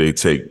step that they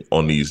take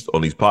on these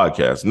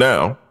podcasts.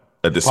 Now,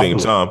 at the same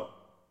time,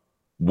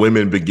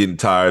 women been getting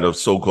tired of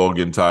men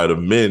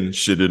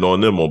shitting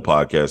on them on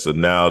podcasts. So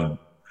now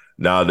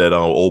that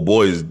old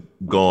boy is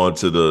gone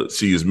to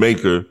see his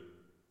maker,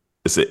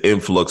 it's an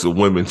influx of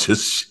women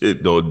just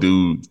shitting on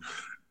dudes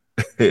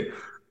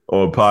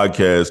on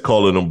podcasts,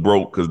 calling them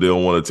broke because they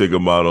don't want to take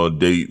them out on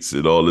dates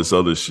and all this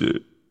other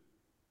shit.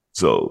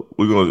 So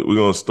we're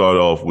gonna start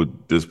off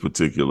with this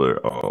particular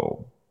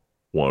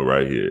one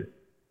right here.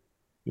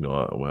 You know,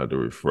 I'm gonna have to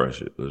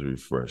refresh it. Let's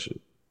refresh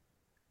it.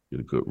 Get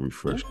a good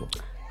refresh going.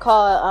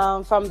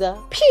 Call from the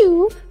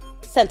Pew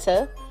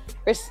Center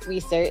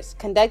Research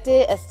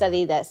conducted a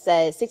study that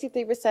said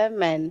 63% of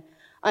men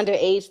under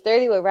age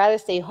 30 would rather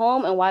stay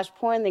home and watch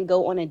porn than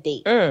go on a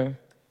date.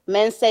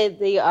 Men say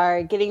they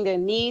are getting their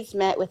needs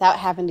met without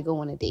having to go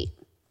on a date.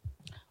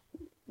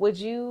 Would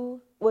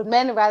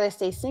men rather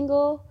stay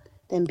single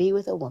than be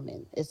with a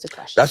woman is the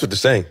question. That's what they're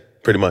saying,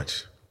 pretty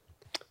much.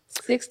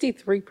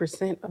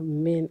 63% of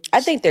men.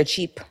 I think they're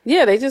cheap.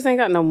 Yeah, they just ain't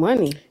got no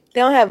money. They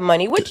don't have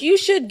money, which you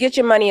should get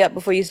your money up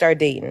before you start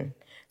dating.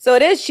 So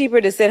it is cheaper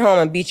to sit home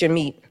and beat your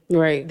meat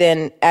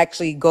than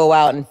actually go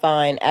out and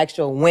find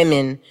actual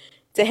women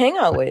to hang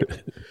out with.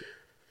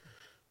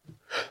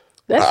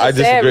 That's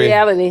a sad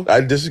reality.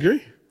 I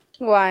disagree.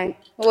 Why?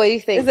 What do you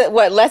think? Is it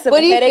less of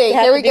a headache to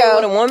have to deal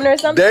with a woman or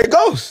something? There it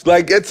goes.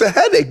 Like, it's a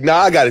headache. Now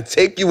I got to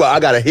take you out. I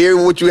got to hear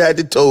what you had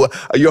to tell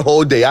your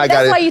whole day.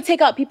 That's why you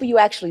take out people you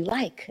actually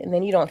like, and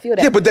then you don't feel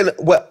that. Yeah, but then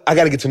I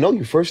got to get to know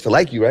you first to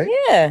like you, right?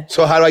 Yeah.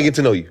 So how do I get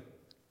to know you?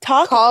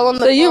 Call on the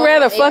phone. So you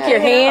rather fuck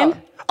your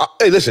hand?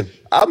 Hey, listen,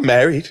 I'm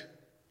married.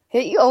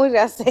 Hey, you always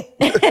gotta say.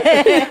 Okay, so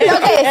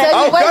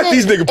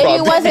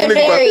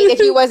if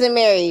you wasn't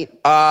married,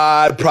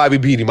 I'd probably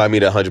beat him. I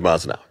mean, 100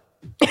 miles an hour.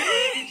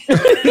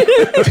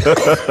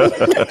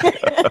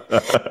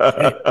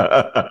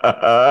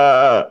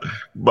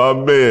 My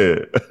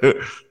man.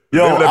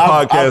 Yo, that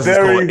podcast is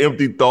called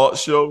Empty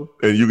Thoughts Show,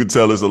 and you can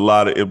tell there's a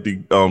lot of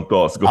empty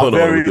thoughts going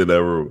on within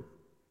that room.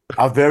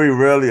 I very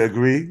rarely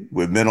agree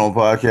with men on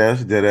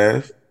podcasts, dead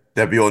ass,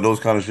 that be on those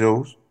kind of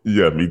shows.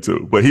 Yeah, me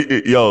too. But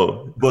he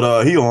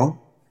on.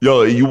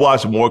 Yo, you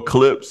watch more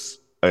clips,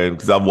 and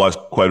because I've watched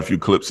quite a few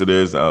clips of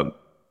this. I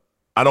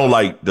don't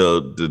like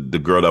the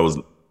girl that was.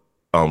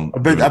 I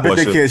bet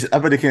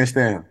they can't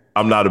stand him.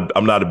 I'm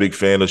not a big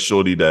fan of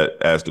Shorty that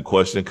asked the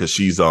question because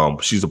she's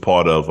a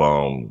part of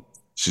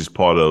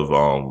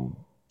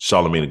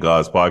Charlamagne the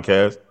God's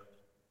podcast.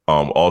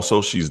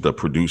 Also she's the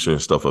producer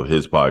and stuff of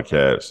his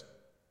podcast.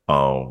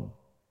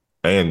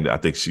 And I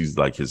think she's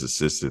like his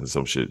assistant and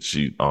some shit.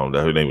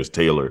 Her name is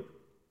Taylor.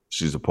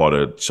 She's a part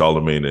of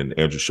Charlamagne and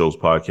Andrew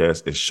Schultz's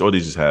podcast. And Shorty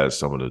just has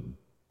some of the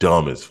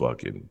dumbest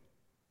fucking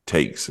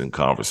takes and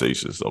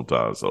conversations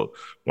sometimes. So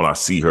when I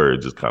see her,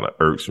 it just kind of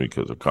irks me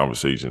because her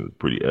conversation is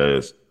pretty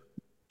ass.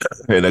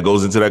 And that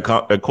goes into that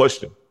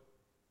question.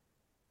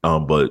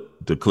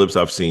 But the clips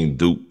I've seen,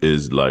 Duke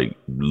is like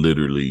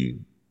literally,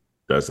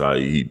 that's how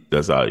he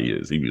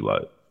is. He be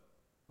like,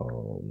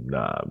 oh,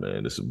 nah,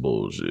 man, this is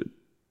bullshit.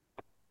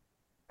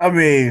 I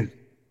mean,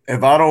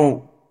 if I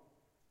don't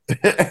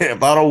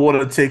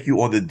want to take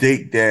you on the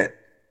date that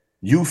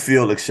you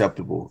feel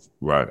acceptable,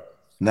 right?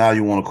 Now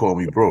you want to call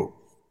me broke.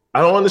 I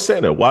don't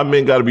understand that. Why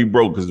men got to be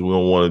broke because we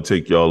don't want to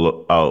take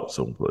y'all out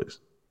someplace?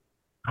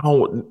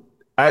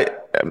 I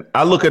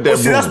look at that.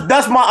 See,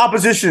 that's my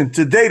opposition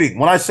to dating.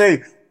 When I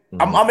say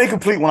I'm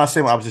incomplete when I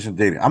say my opposition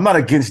to dating. I'm not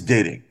against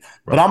dating,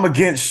 but I'm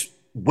against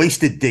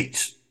wasted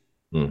dates.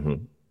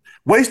 Mm-hmm.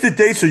 Wasted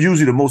dates are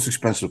usually the most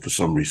expensive for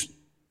some reason.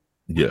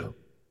 Yeah.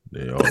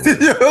 You know what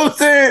I'm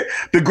saying?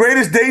 The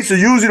greatest dates are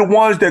usually the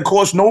ones that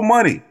cost no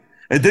money.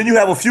 And then you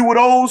have a few of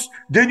those,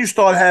 then you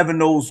start having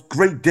those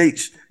great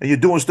dates and you're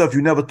doing stuff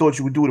you never thought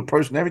you would do with a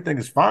person. Everything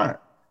is fine.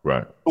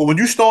 Right. But when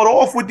you start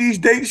off with these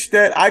dates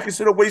that I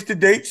consider wasted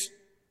dates,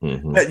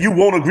 that you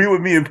won't agree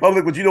with me in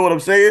public, but you know what I'm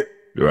saying?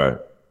 Right.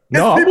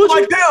 No, people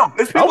like them.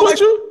 It's people like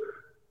you.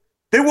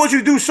 They want you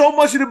to do so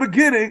much in the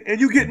beginning and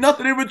you get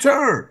nothing in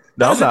return.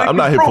 No, I'm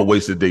not here for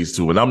wasted dates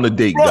too. And I'm the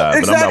date guy,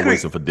 but I'm not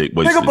wasting for date.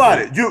 Think about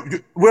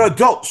it. We're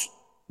adults.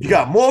 You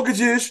got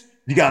mortgages.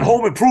 You got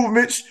home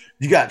improvements.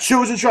 You got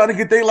children trying to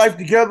get their life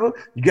together.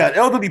 You got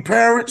elderly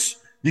parents.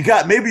 You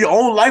got maybe your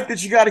own life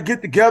that you got to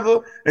get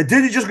together. And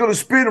then you're just going to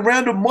spend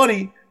random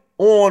money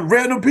on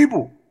random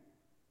people.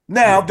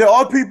 Now, there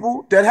are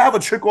people that have a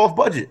trick-off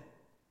budget.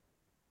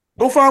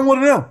 Go find one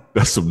of them.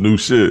 That's some new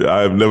shit.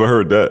 I have never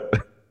heard that.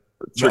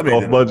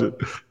 Trick-off budget.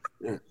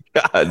 You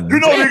know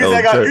niggas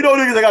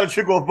that got a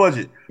trick-off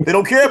budget. They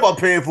don't care about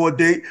paying for a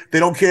date. They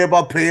don't care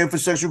about paying for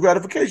sexual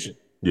gratification.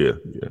 Yeah.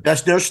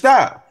 That's their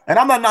style. And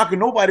I'm not knocking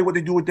nobody what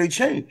they do with their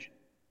change.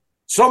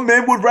 Some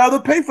men would rather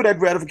pay for that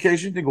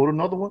gratification than go to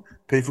another one,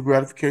 pay for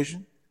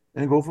gratification,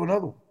 and go for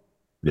another one.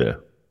 Yeah.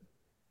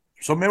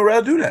 Some men would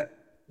rather do that.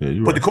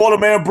 Yeah, but to call a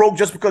man broke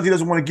just because he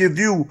doesn't want to give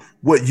you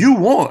what you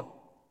want,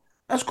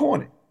 that's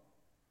corny.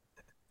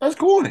 That's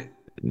corny.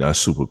 That's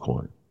super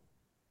corny.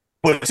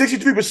 But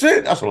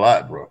 63%, that's a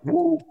lot, bro.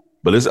 Woo.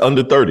 But it's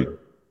under 30.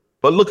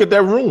 But look at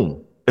that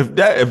room. If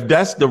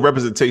that's the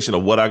representation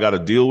of what I got to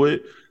deal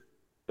with,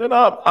 then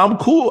I'm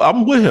cool.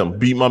 I'm with him.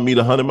 Beat my meat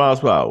 100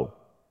 miles per hour.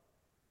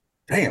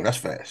 Damn, that's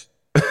fast.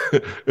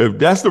 If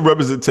that's the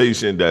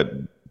representation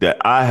that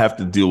I have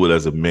to deal with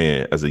as a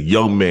man, as a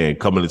young man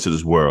coming into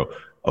this world,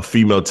 a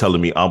female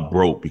telling me I'm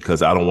broke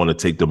because I don't want to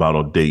take them out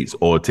on dates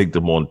or take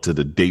them on to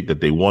the date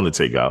that they want to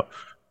take out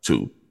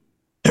to.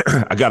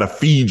 I got to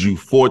feed you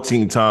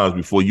 14 times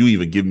before you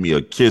even give me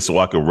a kiss so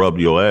I can rub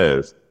your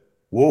ass.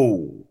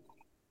 Whoa.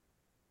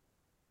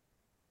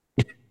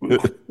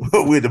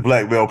 We're the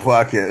Black Male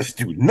Podcast.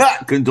 Do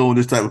not condone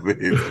this type of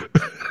behavior.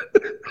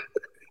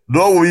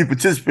 Nor will we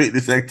participate in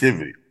this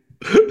activity.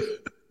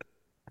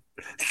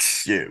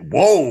 Shit.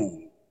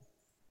 Whoa.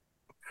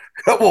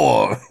 Come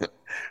on.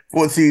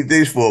 14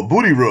 days for a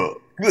booty rub.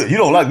 Good. You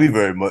don't like me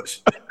very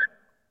much.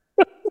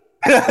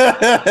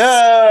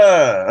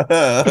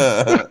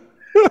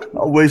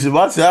 I'm wasting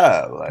my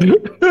time.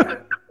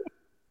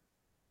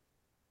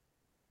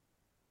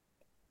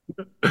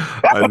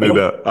 I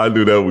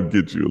knew that would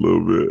get you a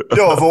little bit.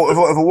 Yo,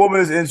 if a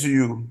woman is into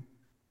you,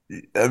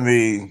 I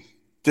mean,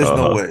 there's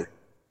no way.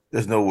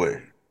 There's no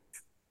way.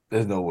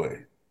 There's no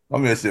way. I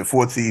mean, I said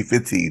 14,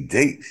 15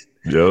 dates.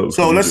 Yeah.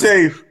 So let's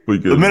say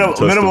the minimum.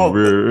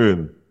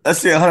 Let's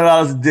say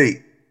 $100 a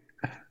date.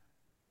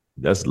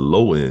 That's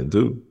low end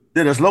too.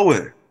 Yeah, that's low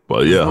end.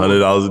 But yeah,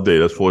 $100 a day.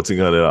 That's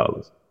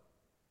 $1,400.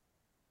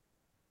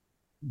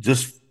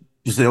 Just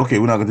say, okay,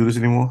 we're not gonna do this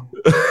anymore.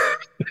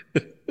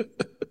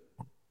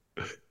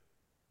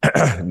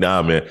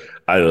 Nah, man.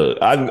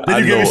 Then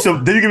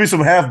you give me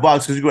some half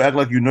box because you're gonna act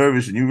like you're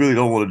nervous and you really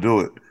don't want to do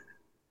it.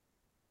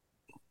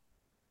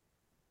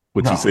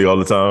 What you say all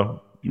the time?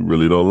 You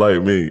really don't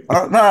like me. You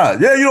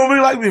don't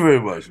really like me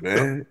very much,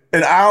 man.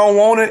 And I don't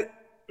want it.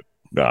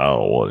 Nah, I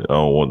don't want it. I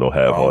don't want no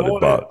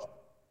half-hearted box.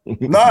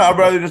 I'd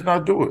rather just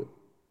not do it.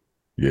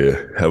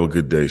 Yeah, have a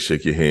good day.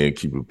 Shake your hand,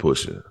 keep it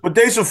pushing. But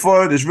dates are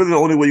fun. It's really the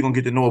only way you're gonna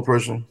get to know a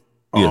person.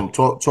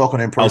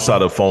 Talking in person.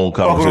 Outside of phone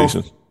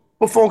conversations.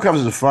 Phone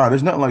conversations are fine.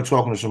 There's nothing like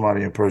talking to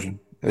somebody in person.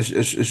 It's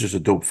just a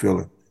dope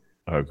feeling.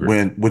 I agree.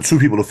 When two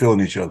people are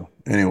feeling each other.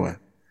 Anyway.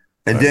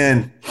 And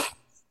then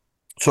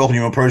talking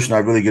to you in person, I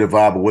really get a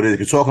vibe of what it is.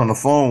 Because talking on the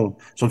phone,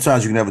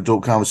 sometimes you can have a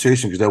dope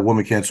conversation because that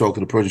woman can't talk to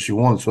the person she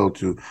wants to talk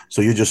to.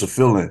 So you're just a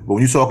fill-in. But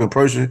when you talk in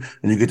person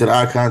and you get that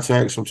eye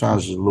contact,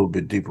 sometimes it's a little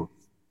bit deeper.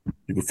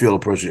 You can feel a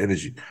person's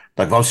energy.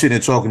 Like if I'm sitting there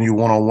talking to you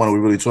one-on-one and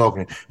we're really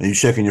talking and you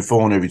checking your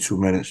phone every 2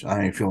 minutes,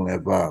 I ain't feeling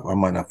that vibe. I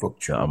might not fuck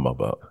with you. Yeah, I'm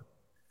about it.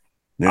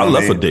 You know I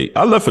left a date.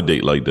 I left a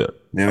date like that.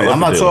 You know I'm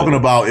not talking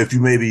about if you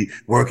maybe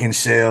work in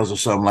sales or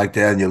something like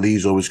that and your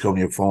leads always come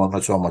to your phone. I'm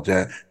not talking about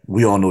that.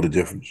 We all know the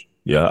difference.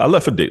 Yeah, I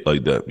left a date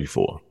like that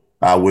before.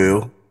 I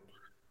will.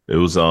 It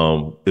was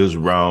around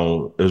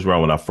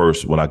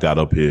when I got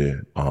up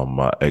here.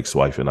 My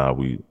ex-wife and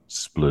we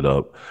split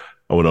up.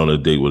 I went on a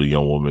date with a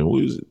young woman.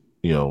 We was,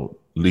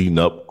 leading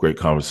up, great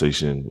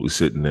conversation. We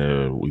sitting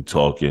there, we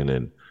talking,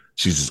 and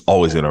she's just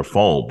always in her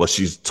phone. But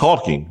she's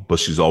talking, but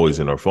she's always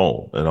in her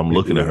phone. And I'm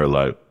looking at her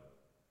like,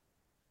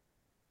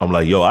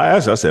 yo, I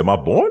asked her, I said, am I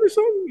born or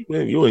something?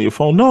 Man, you in your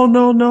phone? No.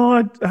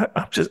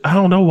 I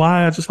don't know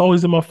why. I just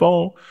always in my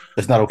phone.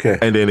 It's not okay.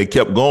 And then it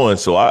kept going.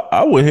 So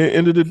I went here,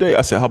 end of the day.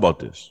 I said, how about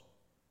this?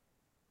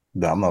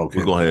 No, I'm not okay.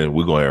 We're going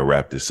ahead and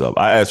wrap this up.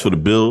 I asked for the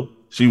bill.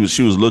 She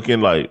was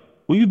looking like,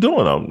 what are you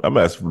doing? I'm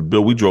asking for the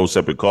bill. We drove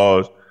separate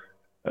cars.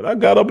 And I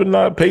got up and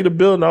I paid the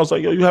bill. And I was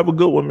like, yo, you have a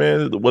good one,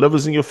 man.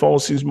 Whatever's in your phone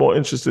seems more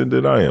interesting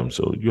than I am.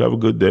 So you have a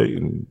good day.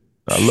 And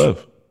I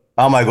left.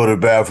 I might go to the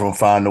bathroom,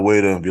 find the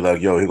waiter, and be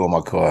like, yo, here go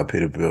my car. I pay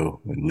the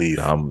bill and leave.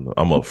 I'm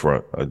up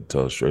front. I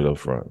tell her straight up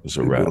front. It's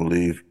a wrap.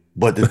 Leave.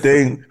 But the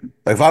thing,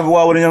 if I go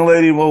out with a young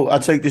lady, well, I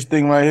take this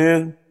thing right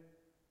here,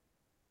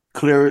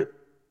 clear it,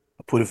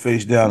 I put it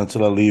face down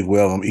until I leave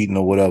wherever I'm eating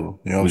or whatever.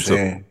 You know what I'm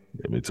saying?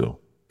 Yeah, me too.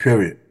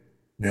 Period.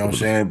 You know what I'm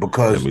saying?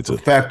 Because the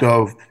fact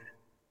of,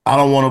 I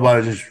don't want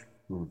nobody just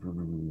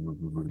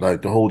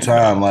like the whole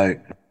time.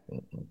 Like,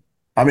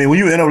 I mean, when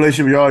you're in a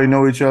relationship, you already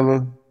know each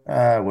other.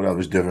 Whatever,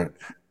 it's different.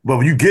 But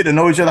when you get to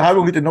know each other, how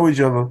do we get to know each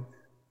other?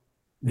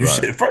 You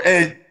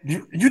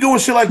doing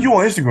shit like you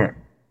on Instagram.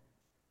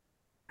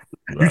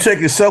 Right. You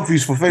taking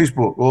selfies for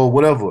Facebook or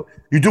whatever.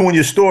 You doing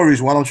your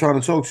stories while I'm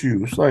trying to talk to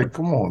you. It's like,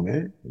 come on,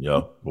 man.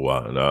 Yeah,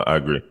 wow. No, I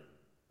agree.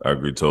 I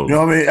agree totally. You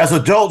know what I mean? As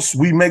adults,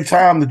 we make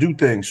time to do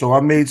things. So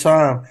I made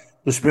time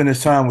to spend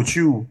this time with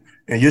you,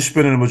 and you're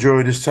spending the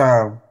majority of this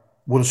time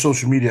with a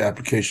social media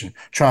application,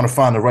 trying to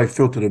find the right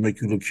filter to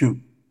make you look cute.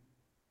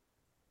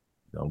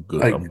 I'm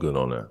good. I'm good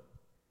on that.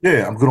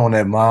 Yeah, I'm good on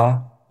that,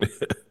 Ma.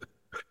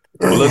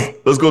 Well,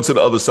 let's go to the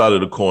other side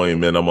of the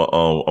coin, man. I'm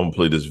gonna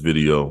play this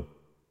video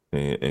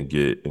and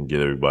get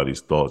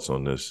everybody's thoughts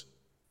on this.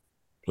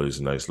 Play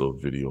this nice little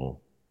video.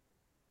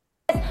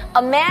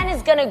 A man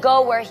is gonna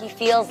go where he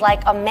feels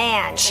like a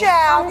man.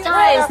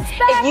 Sometimes,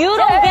 if you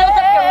don't build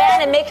up your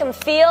man and make him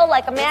feel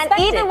like a man,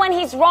 even when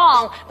he's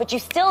wrong, but you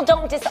still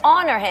don't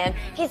dishonor him,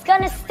 he's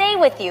gonna stay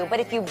with you.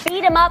 But if you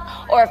beat him up,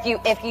 or if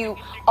you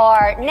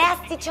are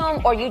nasty to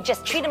him, or you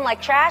just treat him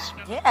like trash,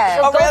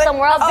 he'll go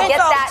somewhere else and get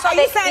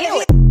that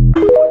feeling.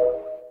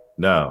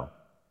 Now,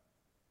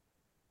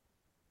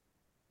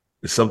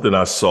 it's something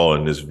I saw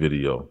in this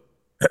video.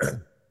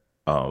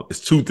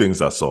 It's two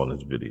things I saw in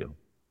this video.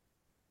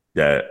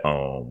 That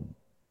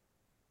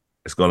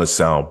it's gonna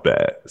sound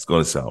bad. It's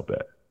gonna sound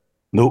bad.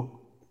 Nope.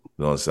 It's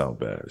gonna sound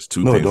bad. It's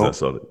two things I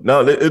saw.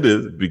 No, it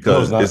is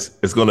because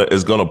it's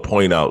gonna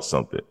point out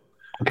something.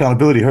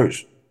 Accountability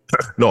hurts.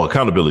 No,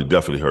 accountability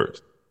definitely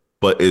hurts.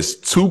 But it's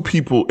two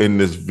people in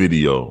this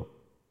video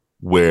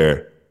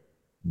where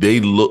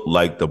they look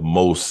like the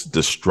most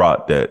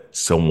distraught that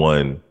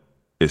someone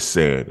is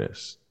saying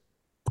this.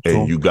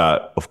 And you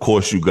got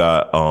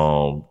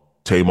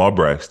Tamar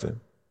Braxton.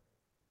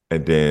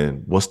 And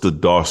then what's the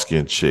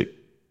dark-skinned chick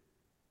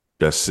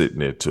that's sitting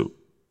there too?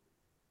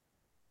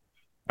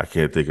 I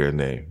can't think of her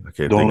name.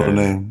 Don't know her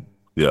name.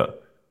 Yeah.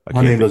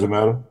 My name doesn't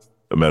matter. As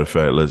a matter of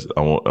fact,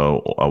 I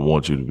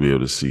want you to be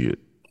able to see it.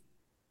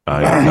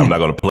 I'm not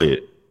going to play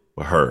it,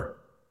 but her.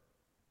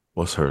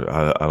 What's her?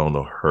 I don't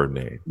know her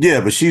name.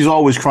 Yeah, but she's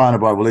always crying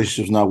about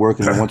relationships not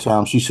working. And one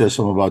time she said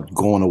something about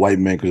going to white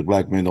men because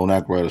black men don't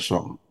act right or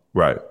something.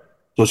 Right.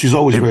 So she's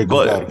always very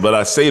good. But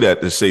I say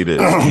that to say this.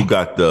 You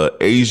got the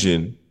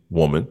Asian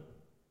woman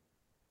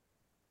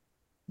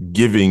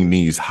giving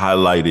these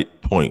highlighted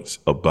points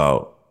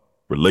about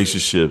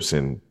relationships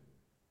and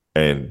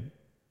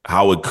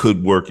how it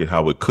could work and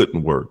how it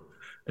couldn't work.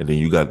 And then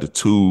you got the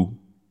two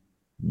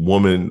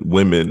women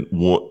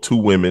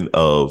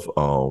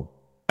of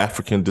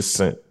African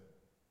descent.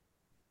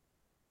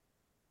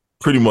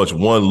 Pretty much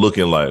one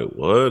looking like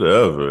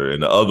whatever,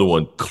 and the other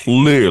one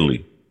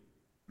clearly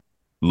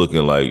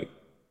looking like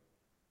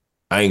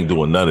I ain't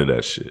doing none of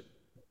that shit.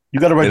 You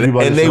got to write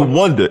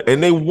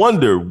and they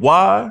wonder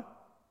why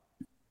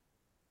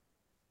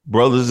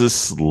brothers is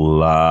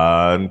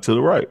sliding to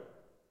the right.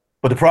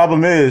 But the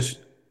problem is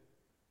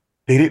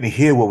they didn't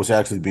hear what was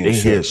actually being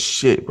said. They hear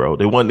shit, bro.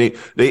 It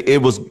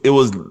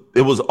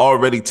was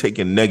already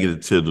taken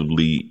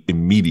negatively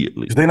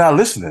immediately. They're not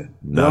listening.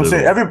 You know what I'm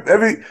saying?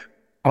 Every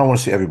I don't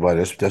want to say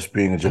everybody. That's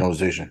being a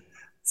generalization.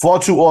 Far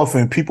too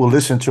often, people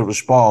listen to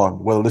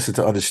respond, well, listen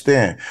to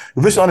understand.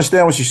 If listen to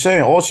understand what she's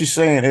saying, all she's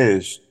saying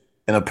is,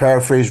 in a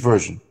paraphrased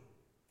version,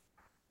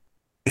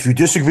 if you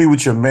disagree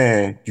with your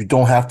man, you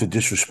don't have to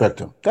disrespect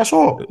him. That's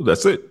all.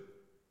 That's it.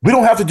 We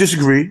don't have to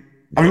disagree.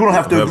 I mean, we don't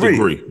have to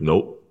agree.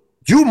 Nope.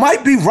 You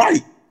might be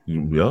right.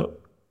 Yeah.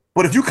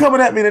 But if you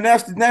coming at me in a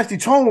nasty, nasty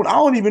tone, I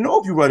don't even know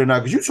if you're right or not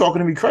because you're talking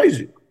to me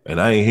crazy. And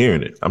I ain't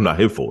hearing it. I'm not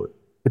here for it.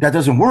 But that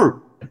doesn't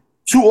work.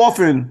 Too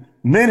often,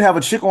 men have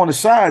a chick on the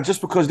side just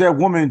because their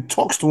woman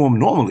talks to them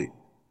normally.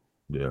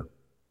 Yeah.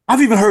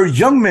 I've even heard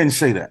young men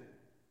say that.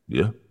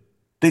 Yeah.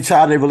 They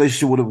tie their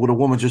relationship with a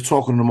woman just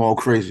talking to them all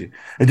crazy.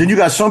 And then you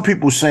got some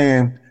people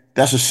saying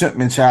that's a simp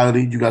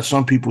mentality. You got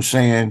some people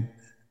saying,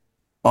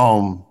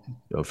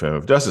 Yo, fam,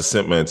 if that's a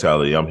simp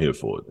mentality, I'm here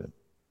for it then.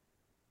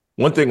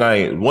 One thing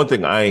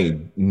I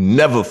ain't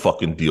never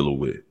fucking dealing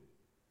with.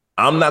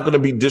 I'm not gonna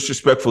be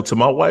disrespectful to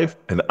my wife,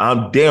 and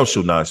I'm damn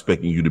sure not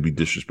expecting you to be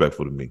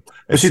disrespectful to me.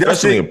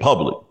 Especially in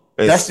public.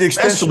 That's the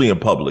extension. Especially in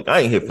public.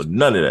 I ain't here for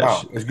none of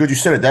that shit. It's good you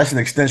said it. That's an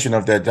extension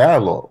of that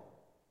dialogue.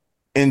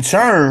 In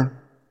turn,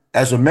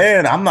 as a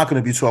man, I'm not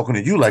gonna be talking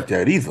to you like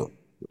that either.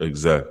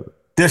 Exactly.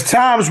 There's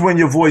times when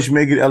your voice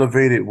may get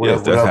elevated,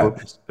 whatever.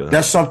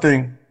 That's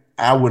something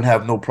I wouldn't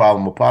have no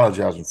problem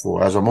apologizing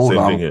for. As I'm older,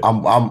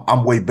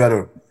 I'm way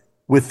better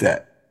with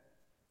that.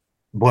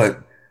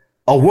 But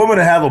a woman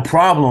to have a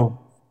problem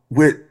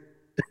with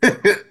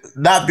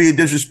not being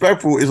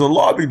disrespectful is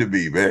alarming to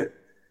me, man.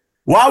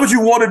 Why would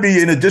you want to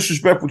be in a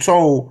disrespectful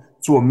tone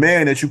to a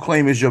man that you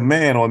claim is your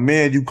man, or a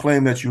man you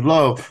claim that you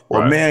love,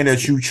 or a man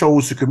that you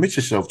chose to commit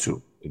yourself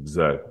to?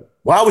 Exactly.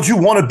 Why would you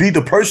want to be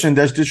the person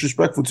that's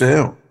disrespectful to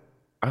him?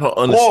 I don't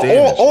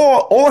understand.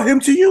 Or him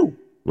to you.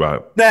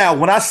 Right. Now,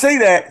 when I say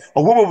that,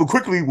 a woman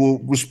will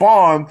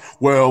respond,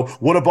 well,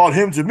 what about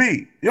him to me? You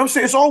know what I'm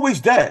saying? It's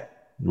always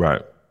that.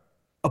 Right.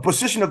 A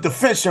position of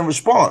defense and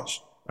response.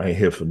 I ain't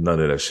here for none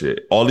of that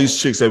shit. All these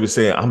chicks that be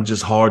saying, I'm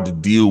just hard to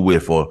deal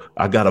with, or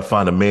I gotta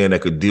find a man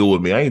that could deal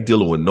with me. I ain't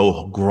dealing with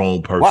no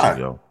grown person, Why?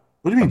 yo.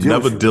 What do you mean? I'm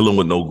never dealing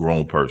with no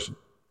grown person.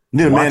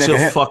 Need a man Watch that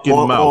your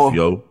fucking mouth,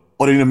 yo.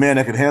 Or do you need a man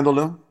that can handle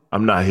them?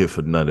 I'm not here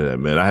for none of that,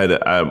 man.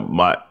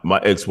 My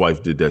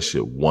ex-wife did that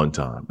shit one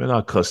time, and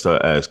I cussed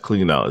her ass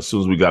clean out as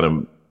soon as we got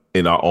him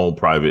in our own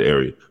private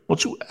area.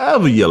 Don't you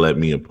ever yell at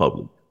me in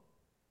public.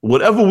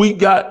 Whatever we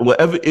got,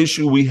 whatever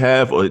issue we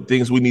have or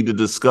things we need to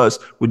discuss,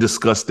 we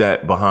discuss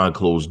that behind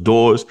closed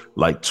doors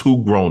like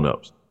two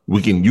grown-ups. You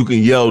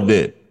can yell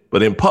then.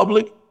 But in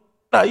public,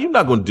 nah, you're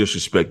not gonna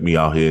disrespect me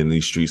out here in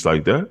these streets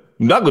like that.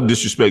 You're not gonna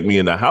disrespect me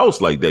in the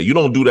house like that. You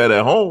don't do that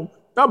at home.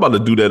 Not about to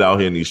do that out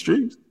here in these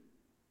streets.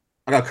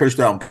 I got cursed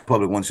out in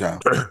public one time.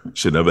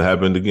 Should never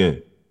happened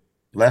again.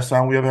 Last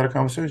time we ever had a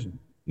conversation.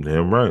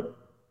 Damn right.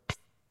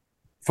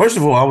 First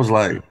of all, I was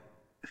like,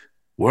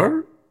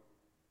 word?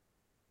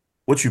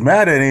 What you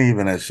mad at ain't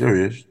even that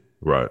serious.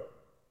 Right.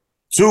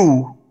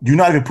 Two, you're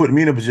not even putting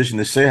me in a position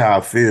to say how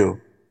I feel.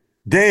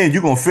 Then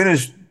you're gonna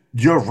finish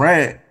your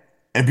rant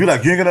and be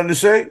like, you ain't got nothing to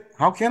say?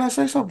 How can I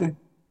say something?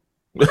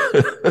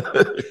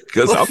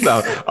 Because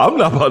I'm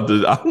not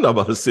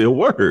about to say a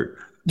word.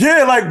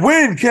 Yeah, like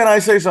when can I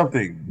say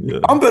something? Yeah.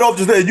 I'm better off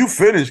just letting you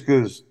finish,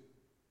 because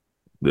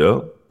yeah.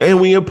 And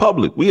we in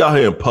public. We out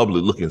here in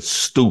public looking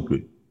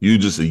stupid. You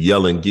just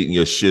yelling, getting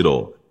your shit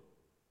off.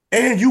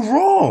 And you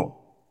wrong.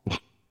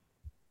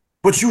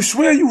 But you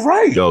swear you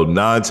right. Yo,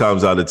 9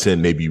 times out of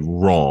 10, they be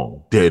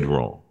wrong. Dead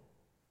wrong.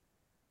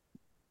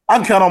 I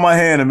can count on my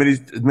hand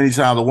many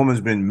times a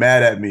woman's been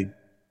mad at me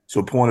to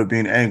a point of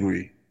being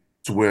angry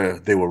to where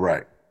they were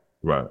right.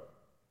 Right.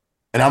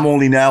 And I'm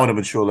only now at a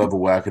mature level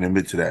where I can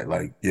admit to that.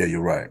 Like, yeah,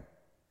 you're right.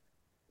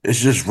 It's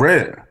just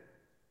rare.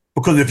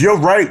 Because if you're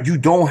right, you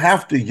don't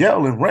have to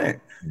yell and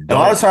rant. And a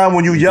lot of time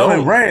when you yell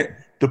and rant,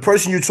 the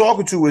person you're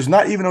talking to is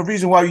not even a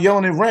reason why you're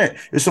yelling and rant.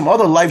 It's some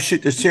other life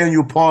shit that's tearing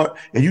you apart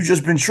and you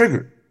just been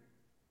triggered.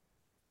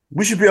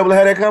 We should be able to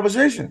have that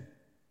conversation.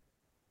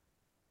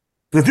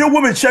 If your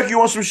woman check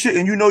you on some shit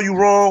and you know you're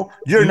wrong,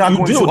 you're not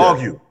going to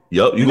argue.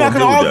 Yep, you're not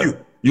going to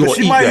argue.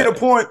 She might hit a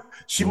point.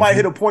 She might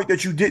hit a point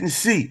that you didn't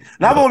see.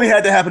 Now, I've only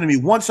had that happen to me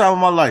one time in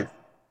my life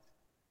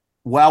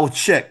where I would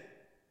check.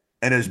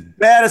 And as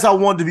bad as I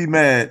wanted to be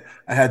mad,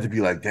 I had to be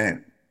like,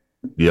 damn.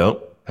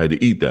 Yep, had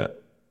to eat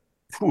that.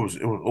 It was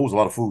a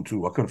lot of food,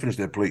 too. I couldn't finish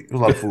that plate. It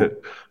was a lot of food.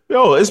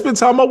 Yo, it's been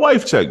time my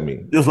wife checked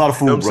me. There's a lot of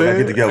food, bro. I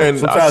get together. And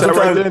sometimes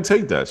right there and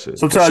take that shit.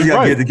 Sometimes you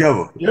got to get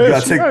together. Yeah, you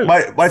gotta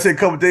take, might take a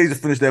couple days to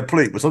finish that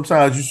plate, but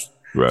sometimes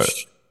you got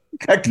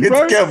to get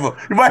together.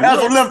 You might have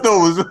some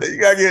leftovers.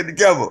 You got to get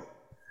together.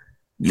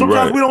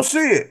 Sometimes we don't see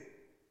it.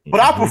 But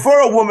I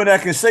prefer a woman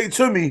that can say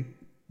to me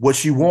what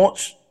she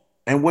wants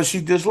and what she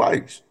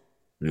dislikes.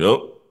 Yep.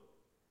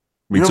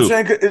 Me too. What I'm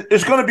saying?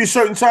 It's going to be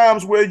certain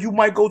times where you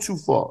might go too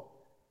far.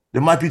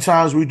 There might be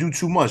times where you do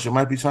too much. There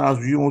might be times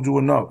where you don't do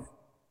enough.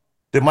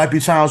 There might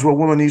be times where a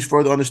woman needs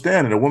further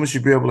understanding. A woman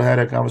should be able to have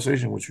that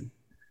conversation with you.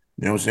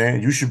 You know what I'm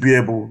saying? You should be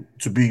able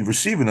to be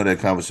receiving of that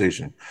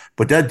conversation.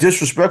 But that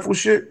disrespectful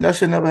shit, that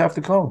should never have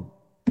to come.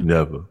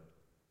 Never.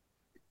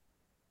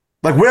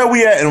 Like, where are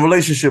we at in a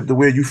relationship to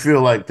where you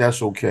feel like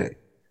that's okay?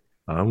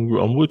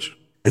 I'm with you.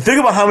 And think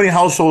about how many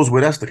households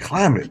where that's the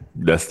climate.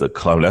 That's the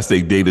climate. That's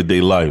their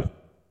day-to-day life.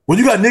 Well,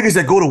 you got niggas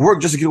that go to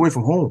work just to get away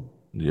from home.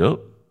 Yep.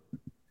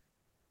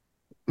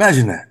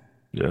 Imagine that.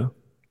 Yeah.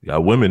 You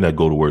got women that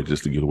go to work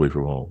just to get away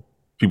from home.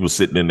 People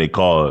sitting in their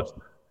cars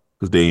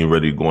because they ain't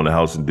ready to go in the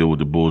house and deal with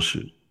the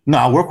bullshit. No,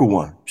 I work with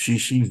one.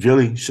 She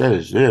really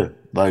says, yeah.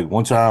 Like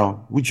one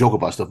time, we joke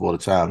about stuff all the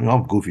time. You know,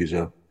 I'm goofy as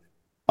hell.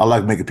 I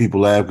like making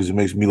people laugh because it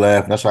makes me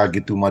laugh. And that's how I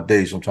get through my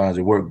day sometimes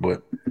at work.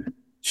 But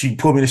she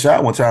pulled me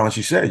aside one time and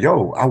she said,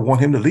 yo, I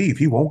want him to leave.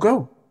 He won't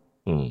go.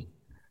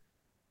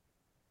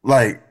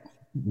 Like,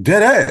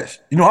 dead ass.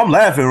 You know, I'm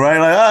laughing, right?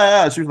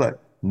 Like, She was like,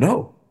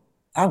 no,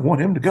 I want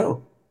him to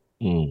go.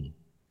 I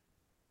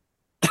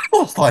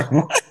was like,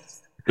 what?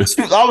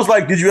 I was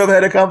like, did you ever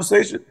have that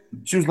conversation?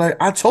 She was like,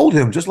 I told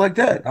him just like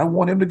that. I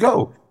want him to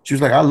go. She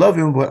was like, I love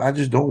him, but I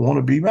just don't want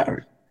to be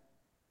married.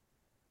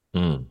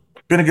 Been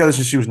together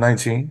since she was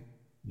 19.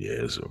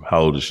 Yeah, so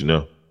how old is she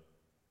now?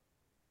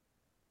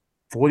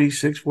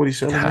 46,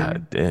 47.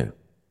 God damn.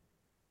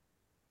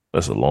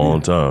 That's a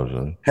long time,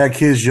 son. Had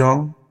kids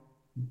young.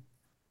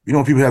 You know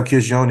when people have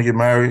kids young to get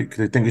married because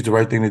they think it's the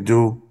right thing to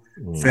do.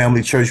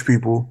 Family, church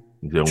people.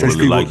 They don't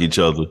really like each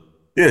other.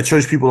 Yeah,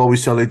 church people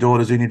always tell their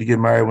daughters they need to get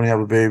married when they have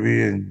a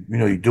baby, and you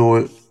know, you do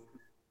it.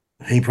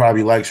 He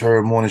probably likes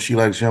her more than she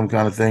likes him,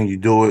 kind of thing. You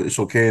do it. It's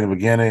okay in the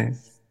beginning.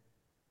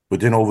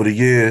 But then over the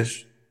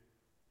years,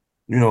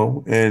 you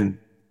know, and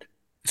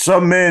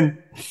some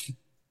men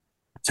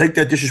take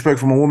that disrespect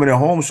from a woman at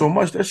home so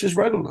much, that's just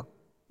regular.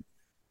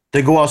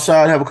 They go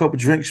outside, have a couple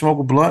drinks, smoke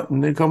a blunt,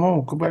 and then come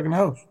home, come back in the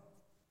house.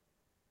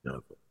 Yeah,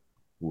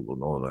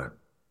 all that.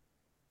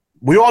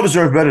 We all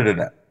deserve better than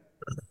that.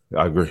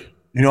 I agree.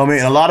 You know what I mean?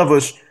 And a lot of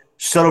us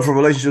settle for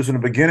relationships in the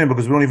beginning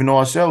because we don't even know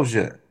ourselves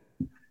yet.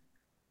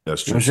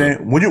 That's true. You know what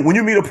I'm saying? When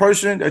you meet a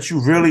person that you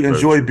really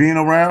enjoy being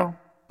around,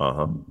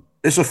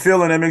 it's a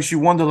feeling that makes you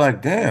wonder,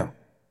 like, damn,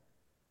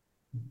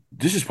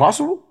 this is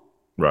possible?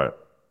 Right.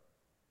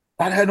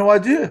 I had no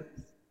idea.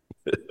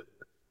 You know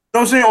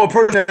what I'm saying? Or a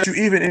person that you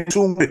even in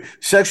tune with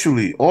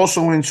sexually,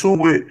 also in tune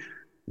with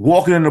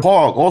walking in the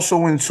park,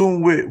 also in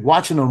tune with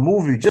watching a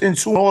movie, just in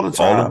tune all the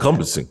time.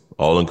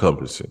 All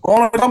encompassing.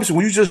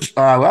 When you just,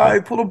 all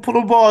right, pull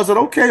them bars and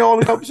okay, all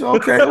encompassing,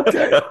 okay.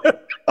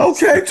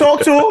 Okay,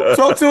 talk to him.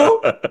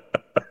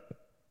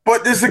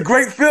 But it's a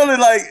great feeling,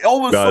 like,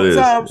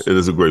 sometimes. It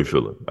is a great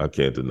feeling. I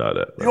can't deny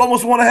that. You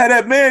almost want to have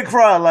that man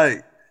cry,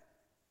 like,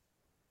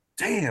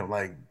 damn,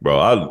 like.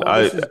 Bro,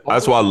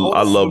 that's why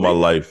I love my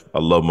life. I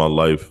love my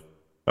life.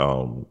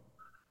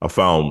 I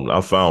found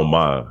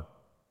my,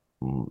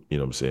 you know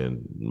what I'm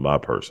saying, my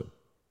person.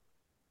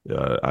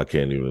 I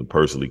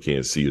personally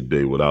can't see a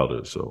day without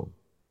her. So,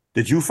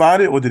 did you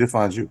find it or did it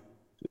find you?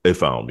 It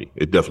found me.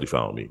 It definitely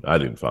found me. I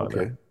didn't find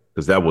that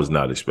because that was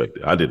not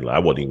expected. I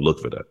wasn't even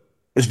looking for that.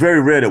 It's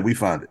very rare that we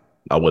find it.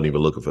 I wasn't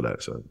even looking for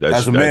that, son.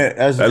 As a man,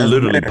 that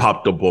literally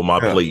popped up on my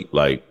plate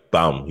like,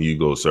 bam, here you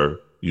go, sir.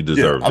 You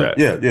deserve that.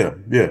 Yeah.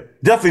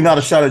 Definitely not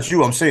a shot at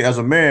you. I'm saying as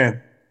a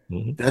man,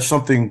 that's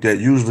something that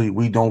usually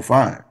we don't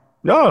find.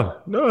 No,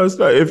 it's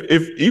not.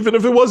 Even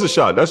if it was a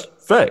shot, that's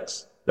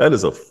facts. That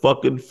is a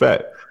fucking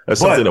fact. That's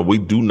something that we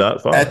do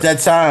not find. At that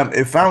time,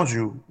 it found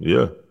you.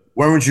 Yeah.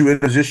 Weren't you in a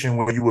position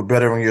where you were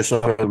bettering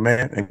yourself as a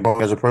man and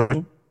growing as a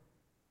person?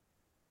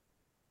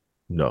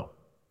 No.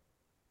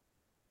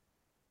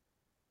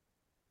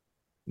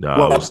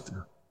 No,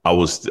 I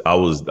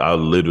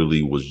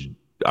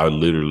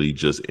literally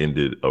just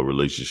ended a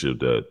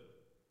relationship that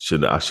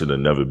I should have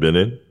never been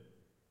in.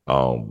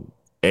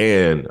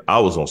 And I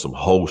was on some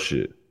whole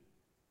shit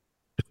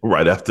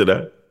right after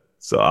that.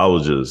 So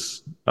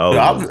obviously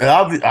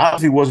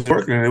wasn't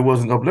working and it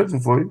wasn't uplifting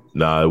for you.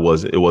 Nah, it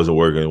wasn't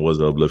working. It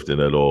wasn't uplifting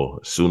at all.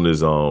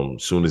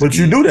 But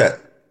you knew that. As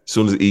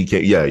soon as E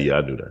came, yeah,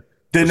 I knew that.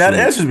 Then that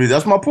answers me.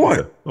 That's my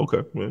point. Yeah.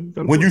 Okay, man.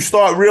 When you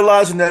start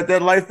realizing that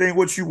life ain't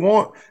what you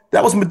want,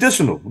 that was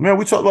medicinal. Man,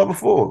 we talked about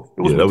before.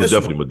 That was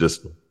definitely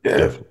medicinal. Yeah.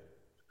 Definitely.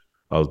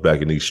 I was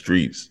back in these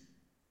streets.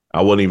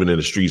 I wasn't even in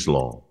the streets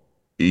long.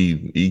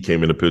 E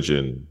came in the picture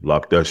and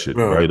locked that shit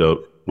right up.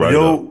 When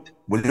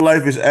your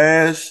life is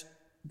ass,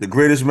 the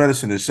greatest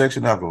medicine is sex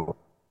and alcohol.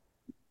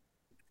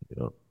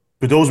 Yeah.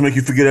 But those make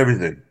you forget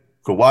everything.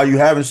 Because while you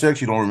having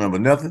sex, you don't remember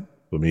nothing.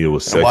 For me, it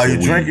was sex. And while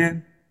you're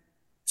drinking,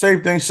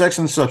 same thing, sex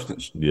and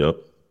substance. Yep.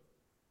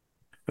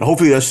 And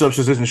hopefully that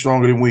substance isn't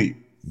stronger than weed.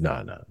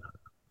 Nah.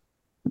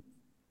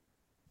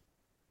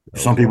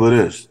 Some people it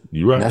is.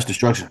 You're right. And that's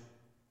destruction.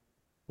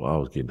 Well, I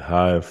was getting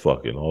high and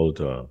fucking all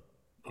the time.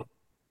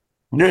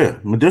 Yeah,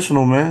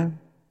 medicinal, man.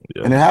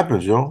 Yeah. And it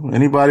happens, yo.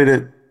 Anybody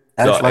that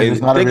acts like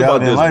it's not a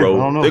reality in life, bro. I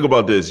don't know. Think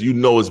about this. You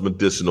know it's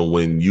medicinal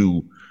when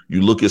you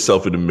look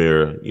yourself in the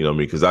mirror, you know what I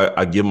mean? Because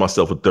I give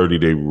myself a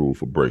 30-day rule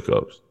for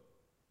breakups.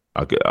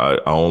 I'm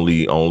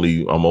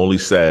only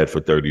sad for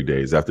 30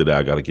 days. After that,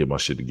 I got to get my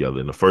shit together.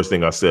 And the first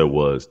thing I said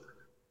was,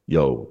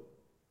 yo,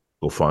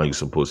 go find you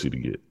some pussy to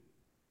get.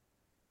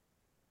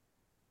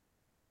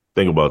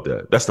 Think about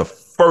that. That's the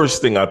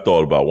first thing I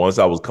thought about once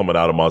I was coming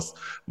out of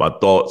my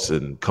thoughts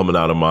and coming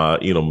out of my,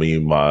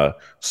 my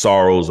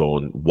sorrows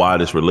on why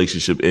this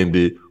relationship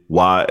ended.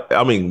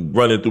 Running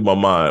through my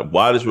mind,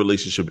 why this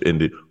relationship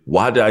ended.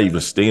 Why did I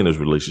even stay in this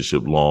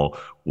relationship long?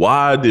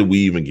 Why did we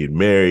even get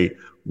married?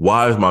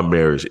 Why is my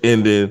marriage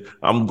ending?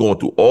 I'm going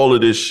through all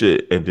of this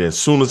shit. And then as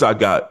soon as I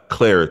got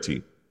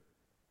clarity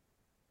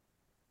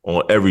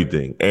on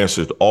everything,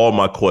 answered all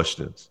my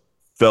questions,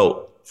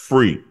 felt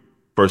free,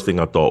 first thing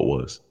I thought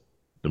was,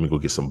 let me go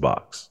get some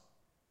box.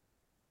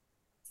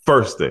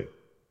 First thing.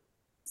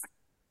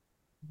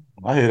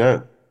 I hear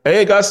that. I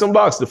ain't got some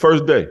box the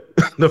first day.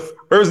 The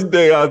first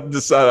day I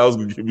decided I was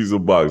going to give me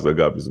some box, I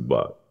got me some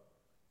box.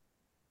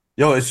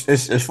 Yo,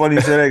 it's funny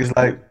you say that. It's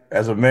like,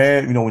 as a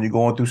man, when you're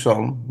going through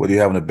something, whether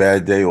you're having a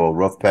bad day or a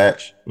rough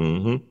patch,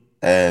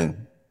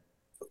 and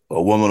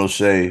a woman will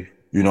say,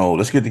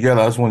 let's get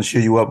together. I just want to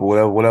cheer you up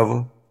or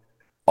whatever.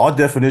 Our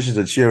definitions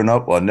of cheering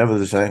up are never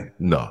the same.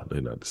 No,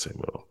 they're not the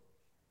same at all.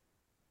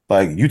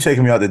 Like, you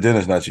taking me out to dinner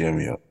is not cheering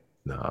me up.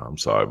 Nah, I'm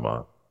sorry,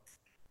 Mom.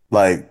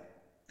 Like,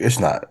 it's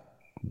not.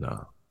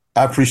 Nah.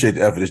 I appreciate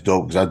the effort. It's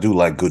dope because I do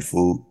like good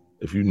food.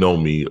 If you know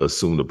me,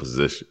 assume the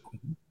position.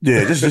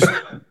 Yeah,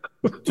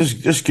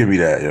 just give me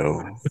that,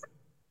 yo.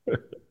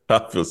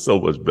 I feel so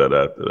much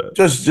better after that.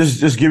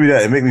 Just give me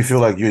that and make me feel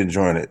like you're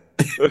enjoying it.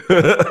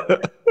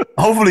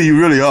 Hopefully you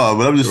really are,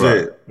 but I'm just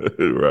saying.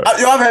 Right.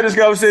 I've had this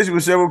conversation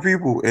with several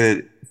people,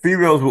 and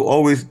females will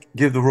always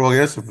give the wrong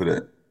answer for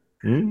that.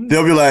 Mm-hmm.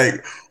 They'll be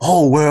like,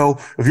 "Oh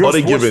well, if you're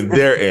giving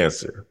their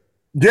answer."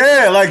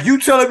 Yeah, like you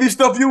telling me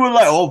stuff you were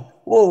like,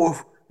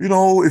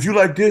 if you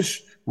like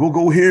this, we'll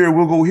go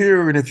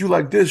here, and if you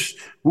like this,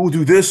 we'll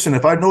do this, and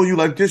if I know you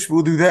like this,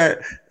 we'll do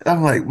that. And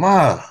I'm like,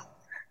 Ma.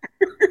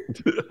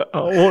 I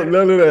don't want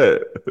none of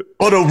that.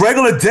 On a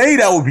regular day,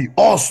 that would be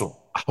awesome.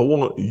 I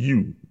want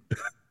you.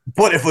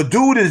 But if a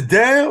dude is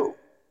down,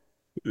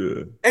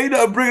 ain't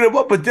nothing bringing him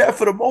up but that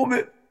for the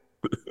moment.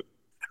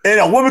 And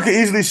a woman could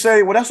easily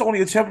say, well, that's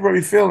only a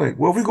temporary feeling.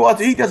 Well, if we go out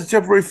to eat, that's a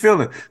temporary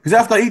feeling. Because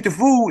after I eat the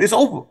food, it's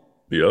over.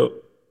 Yep.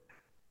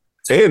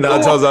 And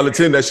 9 times out of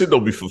 10, that shit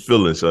don't be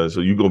fulfilling, son. So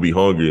you're going to be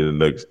hungry in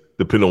the next,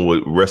 depending on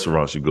what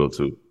restaurants you go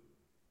to.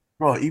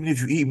 Bro, even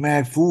if you eat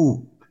mad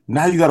food,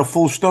 now you got a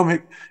full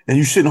stomach and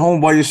you sitting home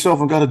by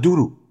yourself and got a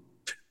doodle.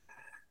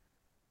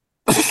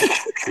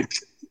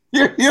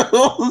 You know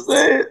what I'm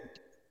saying?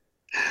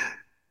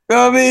 You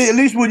know what I mean? At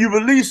least when you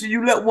release it,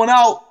 you let one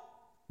out,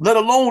 let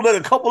alone let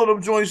a couple of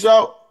them joints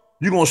out.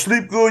 You're going to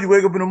sleep good. You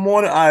wake up in the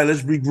morning. All right,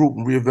 let's regroup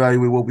and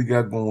reevaluate what we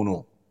got going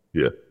on.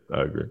 Yeah,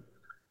 I agree.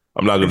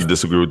 I'm not going to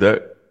disagree with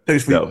that.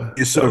 Thanks for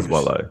your service. That was my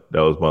life.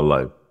 That was my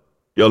life.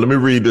 Yo, let me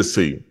read this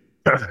to you.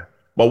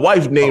 My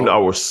wife named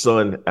our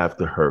son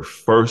after her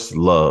first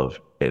love,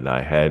 and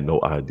I had no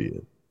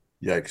idea.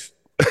 Yikes.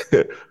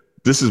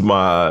 This is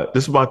my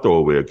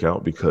throwaway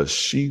account because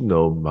she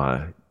know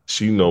my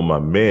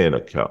main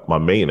account.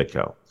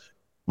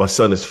 My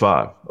son is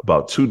 5.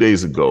 About 2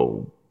 days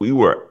ago, we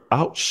were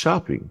out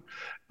shopping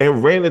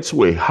and ran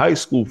into a high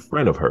school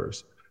friend of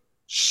hers.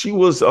 She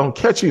was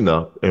catching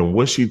up, and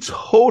when she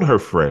told her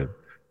friend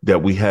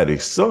that we had a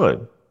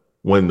son,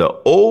 when the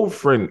old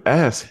friend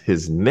asked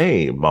his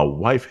name, my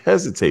wife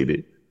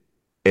hesitated,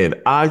 and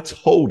I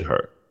told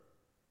her.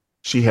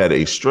 She had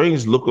a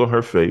strange look on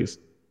her face,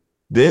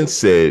 then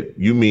said,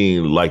 "You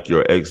mean like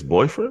your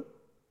ex-boyfriend?"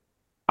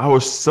 Our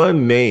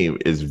son's name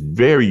is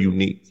very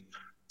unique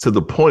to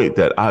the point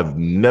that I've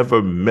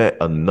never met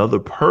another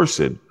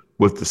person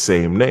with the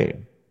same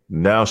name.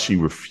 Now she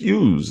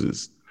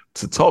refuses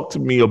to talk to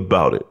me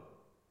about it.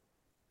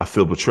 I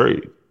feel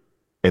betrayed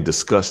and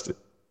disgusted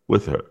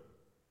with her.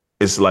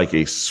 It's like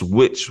a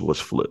switch was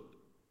flipped.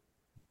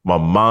 My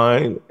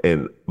mind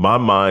and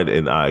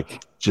I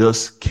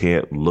just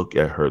can't look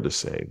at her the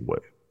same way.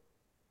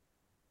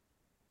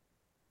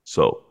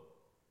 So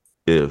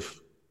if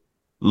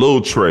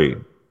Lil Trey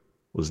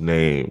was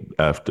named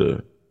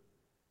after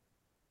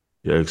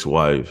your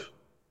ex-wife,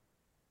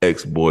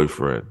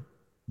 ex-boyfriend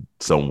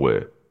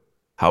somewhere,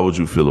 how would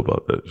you feel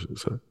about that,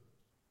 sir?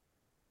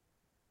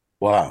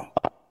 Wow.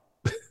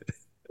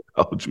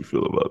 How would you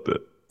feel about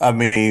that? I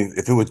mean,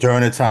 if it was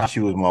during the time she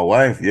was my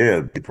wife, yeah,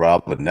 it'd be a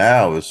problem. But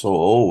now it's so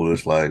old,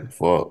 it's like,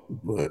 fuck.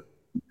 But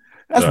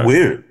that's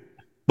weird.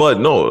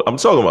 But no, I'm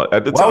talking about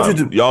at the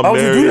time. Y'all why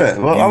married. Would you do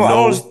that? Well,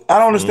 I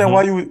don't understand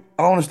why you would.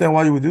 I don't understand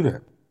why you would do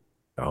that.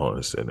 I don't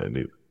understand that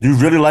neither. Do you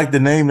really like the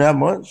name that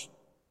much?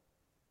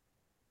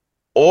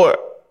 Or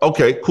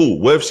okay, cool.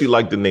 What if she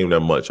liked the name that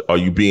much? Are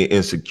you being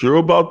insecure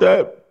about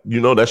that?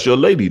 That's your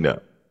lady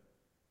now.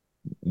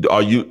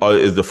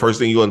 Is the first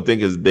thing you're gonna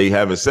think is they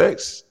having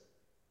sex?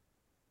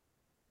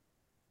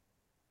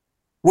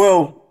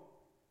 Well,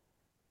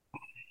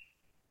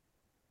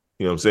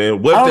 you know what I'm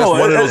saying? What if that's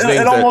one of those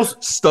names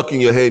that stuck in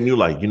your head and you're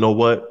like, you know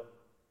what?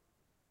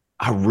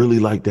 I really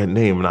like that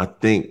name, and I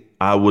think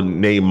I would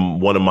name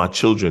one of my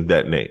children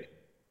that name.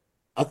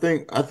 I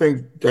think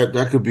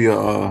that could be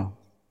a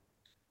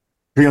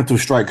preemptive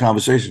strike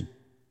conversation,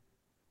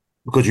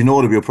 because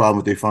it'll be a problem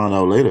if they find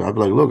out later. I'd be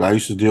like, look, I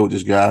used to deal with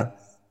this guy.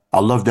 I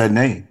love that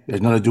name.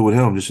 There's nothing to do with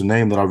him. Just a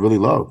name that I really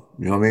love.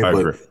 You know what I mean? I but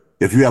agree.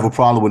 if you have a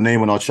problem with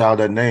naming our child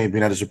that name,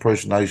 being that it's a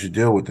person I used to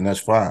deal with, then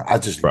that's fine. I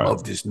just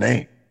love this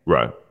name.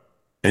 Right.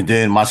 And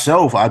then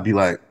myself, I'd be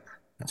like,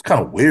 that's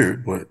kind of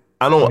weird, but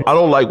I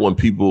don't like when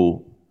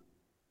people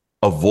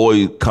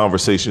avoid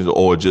conversations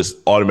or just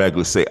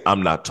automatically say,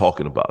 I'm not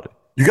talking about it.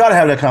 You got to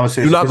have that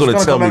conversation. You're not going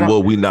to tell me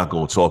what we're not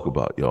going to talk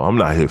about, yo. I'm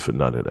not here for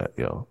none of that,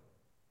 yo.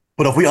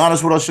 But if we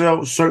honest with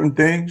ourselves, certain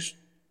things,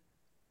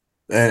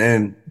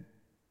 and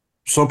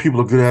some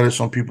people are good at it,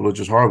 some people are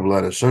just horrible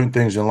at it. Certain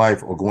things in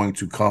life are going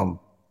to come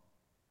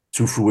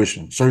to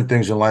fruition. Certain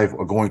things in life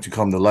are going to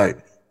come to light.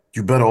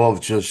 You better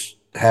off just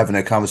having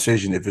that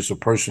conversation if it's a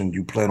person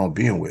you plan on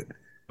being with.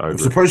 If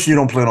it's a person you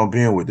don't plan on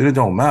being with, then it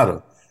don't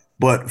matter.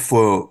 But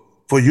for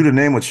you to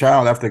name a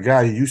child after a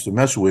guy you used to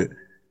mess with,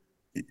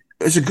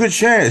 it's a good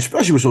chance,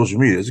 especially with social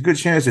media, it's a good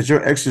chance that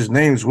your ex's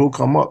names will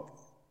come up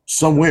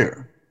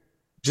somewhere.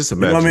 Just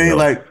imagine. You know what I mean?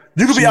 Like,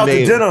 you could be out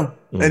to dinner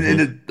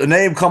and the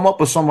name come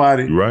up with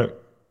somebody. Right.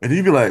 And then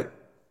you be like,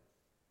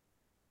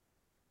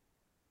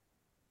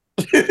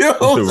 you know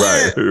what I'm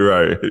saying?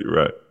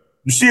 Right.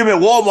 You see him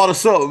at Walmart or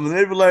something, and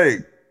they be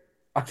like,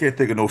 I can't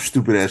think of no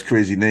stupid ass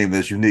crazy name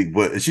that's unique.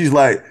 But she's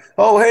like,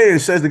 oh, hey, it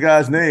says the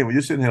guy's name. And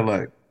you're sitting here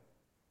like,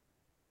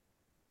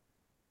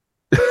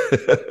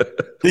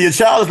 so your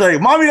child is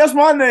like, Mommy, that's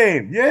my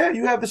name. Yeah,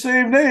 you have the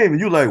same name. And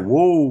you're like,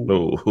 whoa.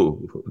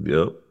 Oh,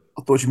 yeah.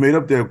 I thought you made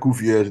up that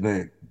goofy ass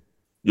name.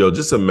 Yo,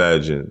 just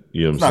imagine,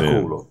 you know what I'm saying? It's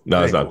not cool, though.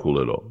 No, it's not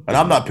cool at all. And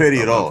I'm not petty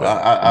at all.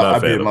 I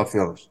be in my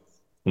feelings.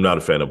 I'm not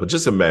a fan of it. But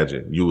just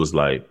imagine you was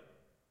like,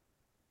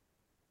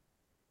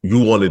 you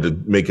wanted to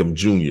make him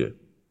Junior.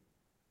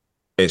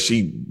 And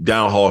she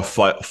down hard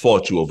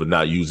fought you over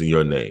not using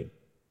your name.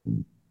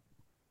 And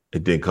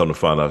then come to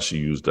find out she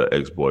used her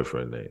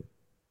ex-boyfriend name.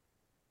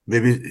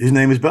 Maybe his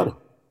name is better.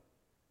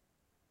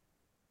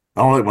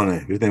 I don't like my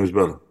name. His name is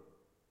better.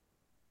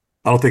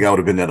 I don't think I would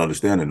have been that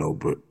understanding though,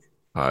 but.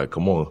 All right,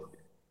 come on.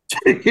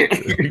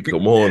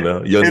 Come on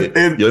now. Your name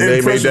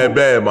ain't that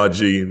bad, my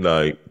G.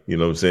 Like, you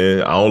know what I'm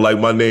saying? I don't like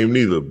my name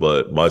neither,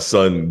 but my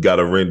son got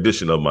a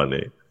rendition of my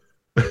name.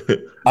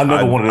 I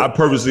never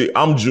wanted.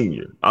 I'm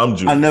Junior.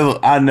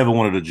 I never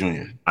wanted a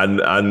Junior. I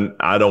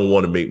don't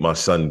want to make my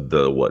son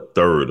the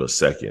third or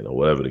second or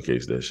whatever the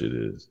case that shit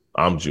is.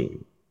 I'm Junior.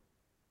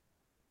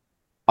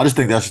 I just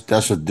think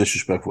that's a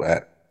disrespectful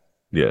act.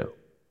 Yeah.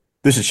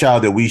 This is a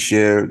child that we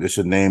share. It's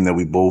a name that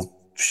we both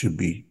should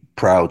be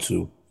proud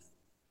to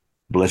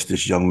bless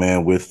this young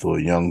man with, or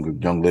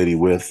young lady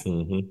with.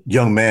 Mm-hmm.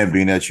 Young man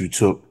being that you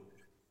took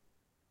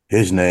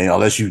his name,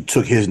 unless you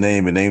took his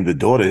name and named the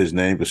daughter his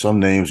name, because some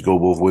names go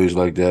both ways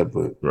like that.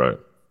 But right,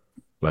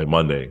 like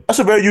my name. That's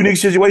a very unique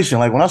situation.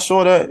 Like when I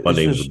saw that, my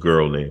name is a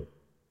girl name.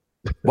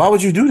 Why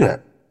would you do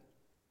that?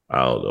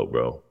 I don't know,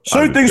 bro.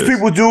 Certain things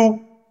people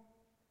do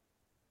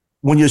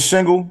when you're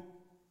single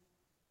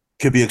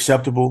could be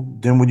acceptable.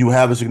 Then when you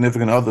have a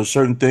significant other,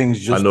 certain things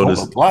just don't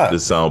apply.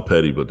 This sound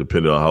petty, but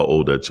depending on how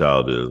old that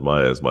child is,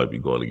 my ass might be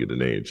going to get a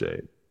name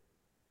change.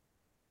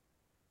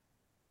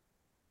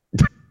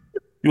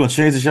 You want to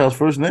change the child's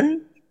first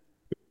name?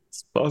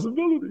 It's a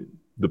possibility.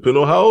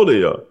 Depending on how old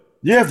they are.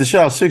 Yeah, if the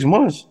child's 6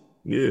 months.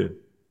 Yeah.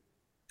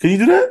 Can you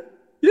do that?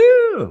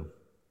 Yeah.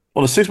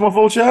 On a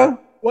 6-month-old child?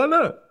 Why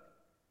not?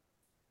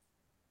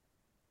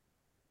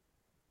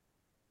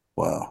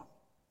 Wow.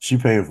 She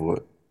paying for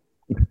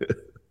it.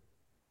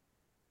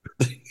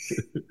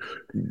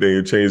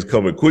 Then change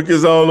coming quick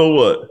as I don't know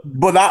what.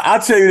 But I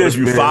tell you this, if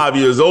you're man, 5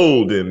 years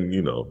old, then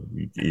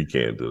you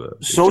can't do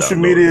that. Social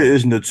media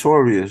is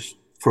notorious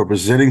for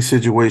presenting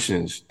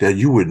situations that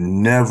you would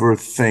never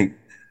think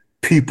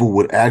people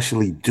would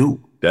actually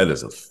do. That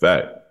is a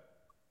fact.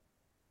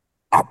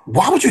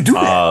 Why would you do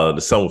that?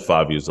 The son was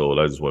 5 years old.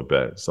 I just went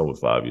back. Son was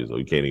 5 years old.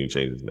 You can't even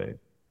change his name.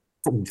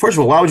 First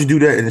of all, why would you do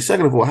that? And then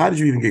second of all, how did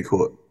you even get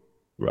caught?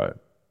 Right.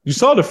 You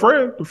saw the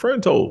friend. The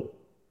friend told.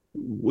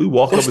 We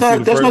walked up and see the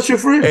friend. That's not your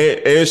friend.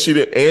 And she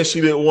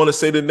didn't want to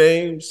say the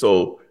name.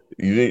 So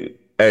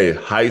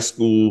high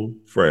school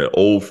friend,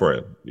 old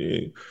friend.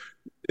 Yeah.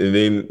 And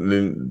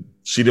then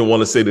she didn't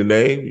want to say the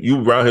name.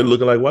 You around here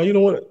looking like, why you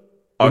don't want it?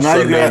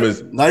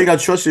 Now you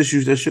got trust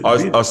issues that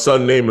shouldn't be. Our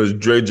son name is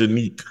Dre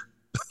Janique.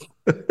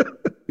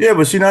 Yeah,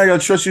 but see, now you got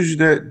trust issues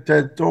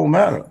that don't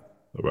matter.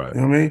 Right.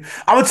 You know what I mean?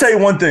 I'm going to tell you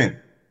one thing.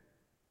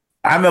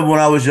 I remember when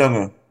I was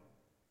younger,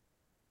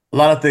 a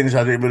lot of things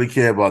I didn't really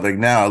care about. Like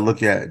now I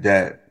look at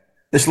that.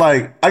 It's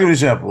like, I'll give you an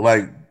example.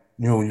 Like,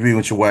 when you be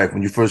with your wife,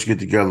 when you first get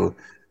together,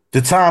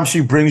 the time she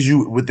brings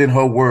you within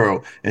her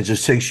world and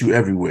just takes you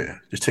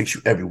everywhere.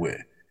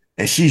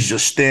 And she's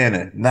just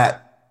standing,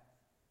 not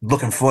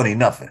looking funny,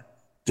 nothing.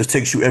 Just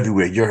takes you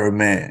everywhere. You're her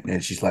man.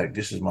 And she's like,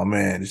 this is my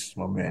man. This is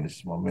my man. This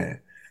is my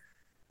man.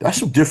 That's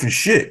some different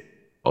shit.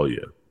 Oh,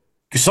 yeah.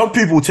 Because some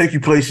people take you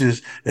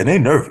places and they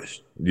nervous.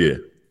 Yeah.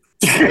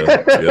 You know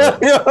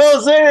what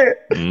I'm saying?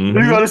 Mm-hmm.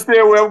 You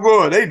understand where I'm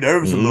going. They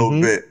nervous a little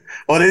bit.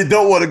 Or they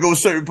don't want to go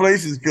certain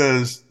places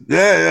because,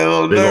 they're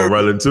going to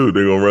run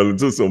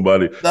into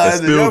somebody that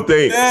still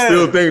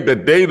think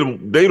that they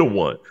the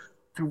one.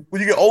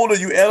 when you get older,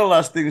 you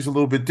analyze things a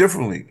little bit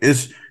differently.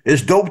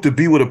 It's dope to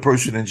be with a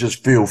person and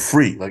just feel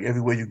free. Like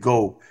everywhere you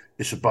go,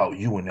 it's about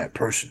you and that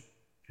person.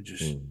 It's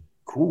just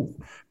cool.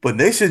 But in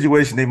their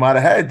situation, they might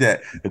have had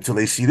that until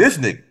they see this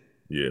nigga.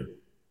 Yeah.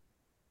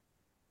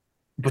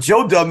 But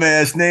your dumb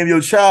ass name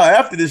your child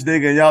after this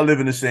nigga and y'all live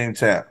in the same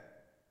town.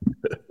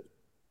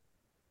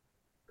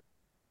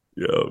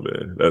 Yo,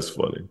 man, that's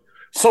funny.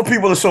 Some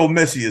people are so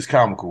messy, it's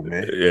comical,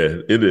 man.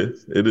 Yeah, it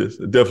is. It is.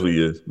 It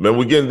definitely is. Man,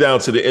 we're getting down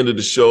to the end of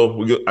the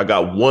show. I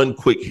got one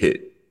quick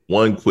hit.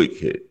 One quick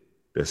hit.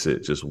 That's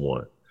it. Just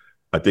one.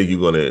 I think you're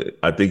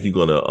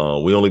gonna,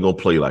 we only gonna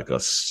play like a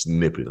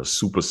snippet, a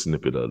super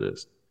snippet of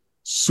this.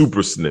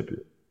 Super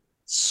snippet.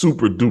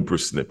 Super duper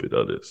snippet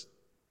of this.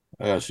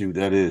 I gotta see what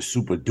that is.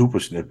 Super duper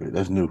snippet.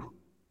 That's new.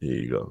 Here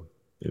you go.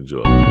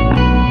 Enjoy.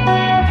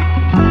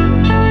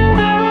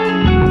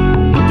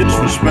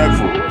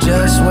 Disrespectful.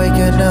 Just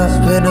waking up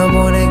in the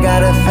morning,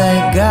 gotta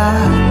thank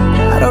God.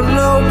 I don't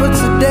know, but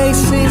today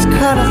seems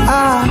kinda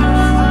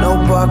odd. No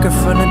barking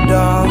from the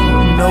dog,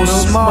 no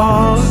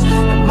smalls.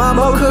 And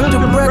mama cooked a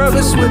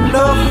breakfast with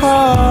no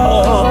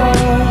heart.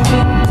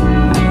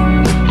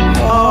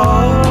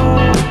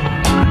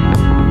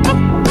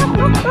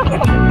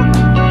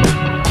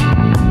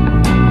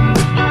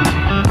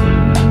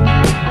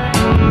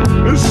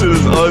 This shit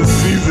is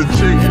unseasoned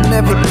chicken. And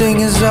everything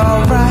is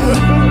alright.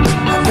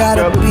 I got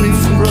a beef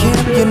from Kim,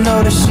 you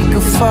know that she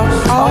can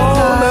fuck all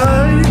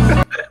night.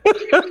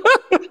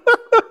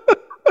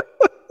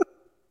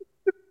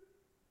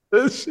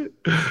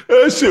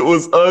 That shit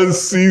was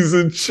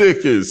unseasoned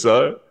chicken,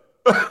 son.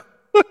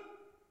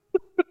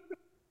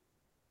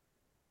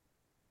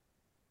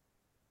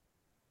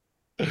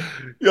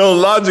 Yo,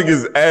 Logic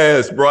is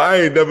ass, bro. I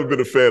ain't never been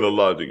a fan of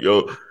Logic,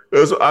 yo.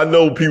 I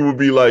know people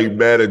be like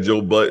mad at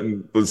Joe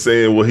Budden for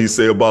saying what he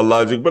say about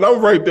Logic, but I'm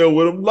right there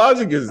with him.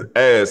 Logic is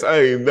ass. I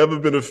ain't never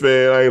been a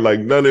fan. I ain't like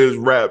none of his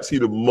raps. He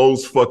the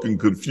most fucking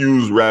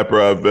confused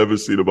rapper I've ever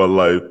seen in my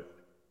life.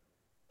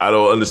 I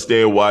don't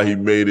understand why he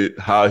made it,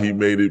 how he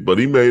made it, but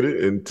he made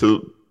it, and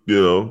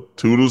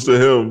toodles to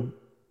him.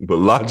 But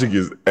Logic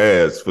is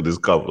ass for this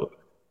cover.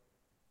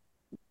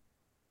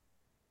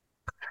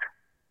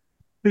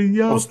 And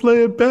y'all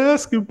playing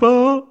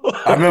basketball.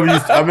 I remember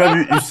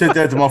you sent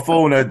that to my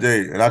phone that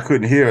day, and I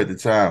couldn't hear it at the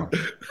time.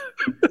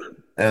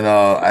 And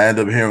I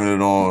ended up hearing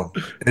it on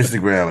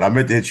Instagram, and I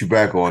meant to hit you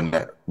back on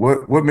that.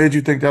 What made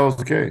you think that was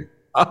the case?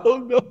 I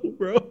don't know,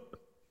 bro.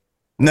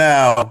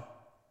 Now,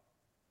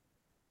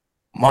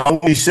 my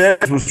homie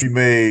says was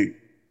made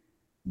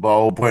by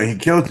old boy. He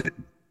killed it.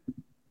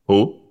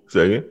 Who?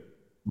 Say again?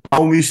 My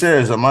homie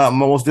says, my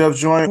Most Def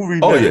joint. Who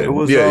read Oh that? yeah, It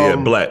was,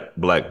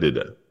 Black did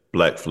that.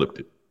 Black flipped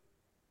it.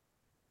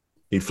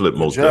 He flipped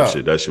Most Def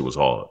shit. That shit was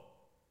hard.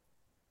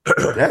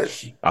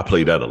 I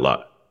played that a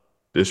lot.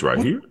 This right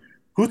here.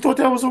 Who thought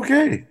that was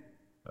okay?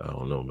 I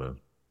don't know, man.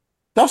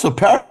 That's a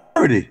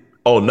parody.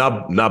 Oh,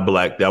 not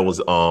Black. That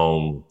was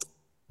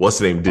what's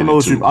the name? Did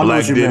it too.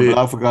 Black did it.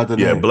 I forgot the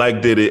name. Yeah,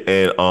 Black did it,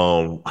 and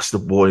what's the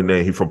boy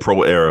name? He from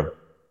Pro Era.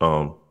 I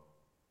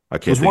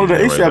can't. It was one of the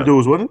ASAP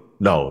dudes, wasn't it?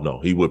 No,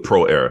 he with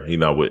Pro Era. He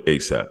not with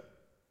ASAP.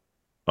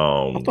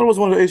 I thought it was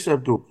one of the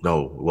ASAP dudes.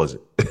 No, it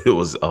wasn't. It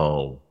was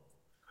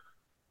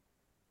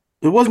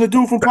It wasn't a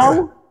dude from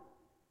Power?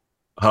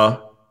 Huh?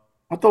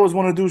 I thought it was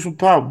one of the dudes from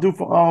Power. Dude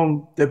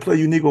from that play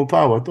Unique on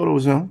Power. I thought it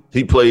was him.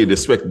 He played the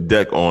Spec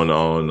Deck on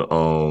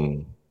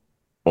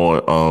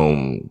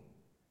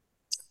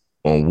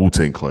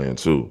Wu-Tang Clan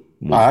too.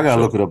 I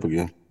gotta look it up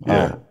again.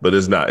 Yeah, but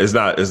it's not. He's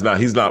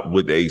not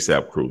with the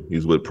ASAP crew.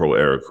 He's with Pro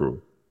Era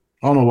crew.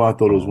 I don't know why I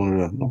thought it was one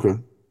of them. Okay.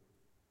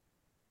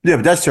 Yeah,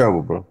 but that's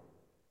terrible, bro.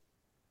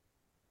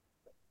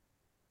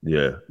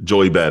 Yeah,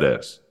 Joey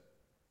Badass.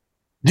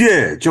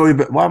 Yeah, Joey.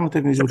 Why am I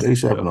thinking he's with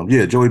ASAP on them?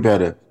 Yeah, Joey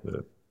Badass. Yeah.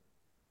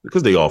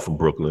 Because they all from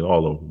Brooklyn,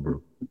 all of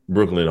them.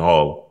 Brooklyn,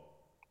 Harlem.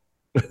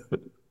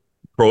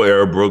 Pro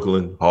Era,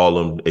 Brooklyn,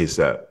 Harlem,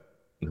 ASAP.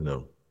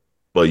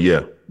 But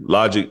yeah,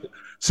 Logic.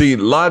 See,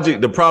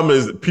 Logic. The problem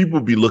is people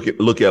be look at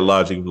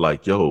Logic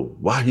like, yo,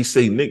 why he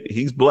say Nick?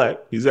 He's black.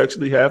 He's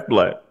actually half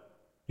black.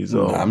 He's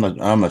I'm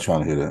not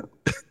trying to hear that.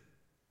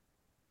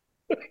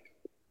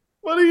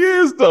 But he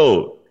is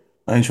though.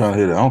 I ain't trying to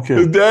hear that. I don't care.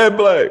 His dad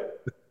black.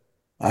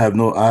 I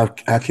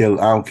care.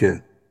 I don't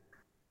care.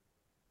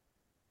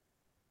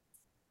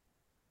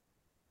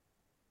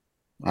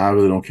 I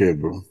really don't care,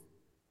 bro.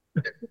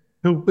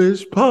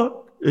 Which part?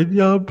 And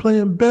y'all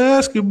playing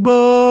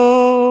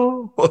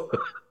basketball?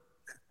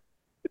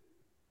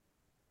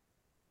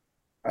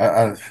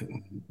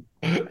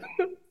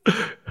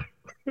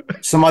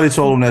 Somebody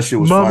told him that shit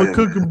was Mama fire.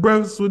 cooking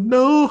breakfast with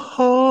no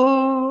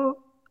heart.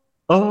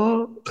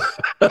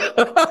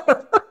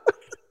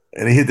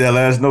 And he hit that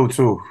last note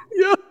too.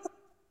 Yeah.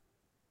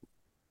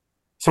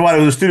 Somebody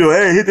was in the studio.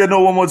 Hey, hit that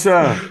note one more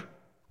time.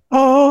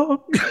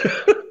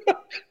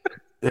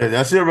 Yeah,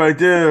 that's it right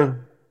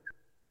there.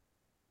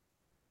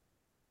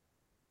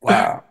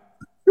 Wow.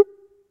 Yo,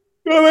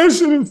 that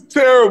shit is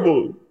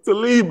terrible.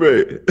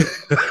 Talibre.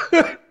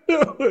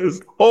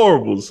 It's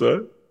horrible,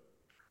 son.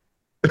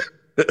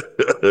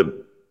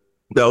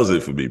 That was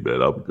it for me,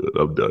 man. I'm good.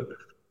 I'm done.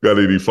 Got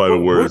any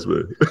final words,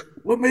 man?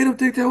 What made him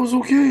think that was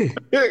okay?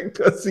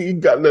 Because he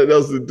got nothing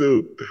else to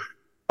do.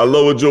 I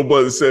love what Joe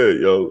Budden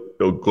said, yo.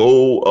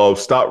 Go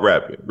stop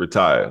rapping,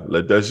 retire,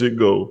 let that shit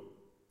go,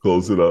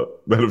 close it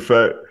up. Matter of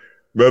fact,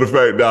 I'm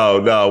gonna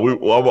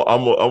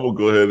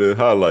go ahead and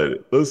highlight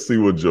it. Let's see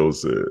what Joe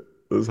said.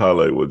 Let's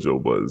highlight what Joe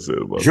Budden said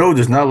about Joe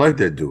does not like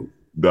that dude.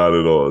 Not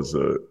at all,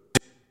 sir.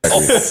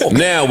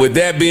 Now, with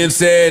that being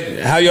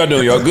said, how y'all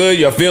doing? Y'all good?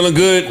 Y'all feeling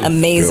good?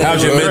 Amazing.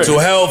 How's your mental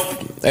health?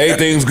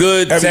 Everything's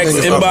good? Text,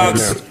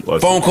 inbox,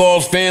 phone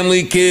calls,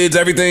 family, kids,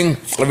 everything?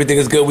 Everything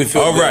is good. We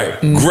feel all right.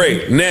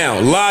 Great. Now,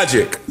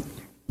 Logic.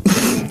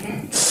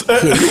 You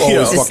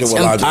always fucking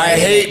with Logic. I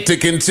hate to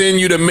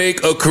continue to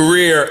make a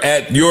career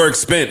at your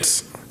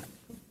expense.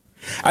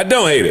 I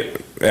don't hate it,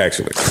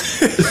 actually.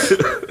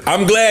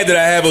 I'm glad that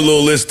I have a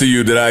little list to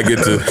you that I get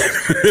to.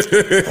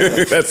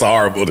 That's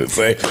horrible to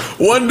say.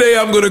 One day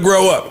I'm going to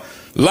grow up.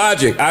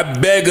 Logic, I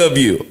beg of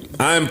you.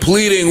 I'm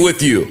pleading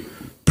with you.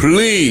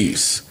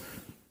 Please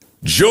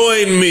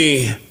join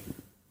me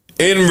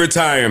in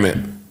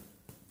retirement.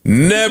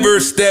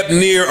 Never step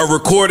near a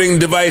recording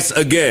device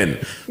again.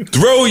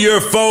 Throw your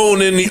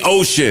phone in the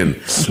ocean.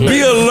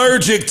 Be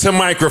allergic to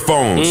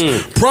microphones.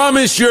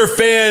 Promise your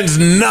fans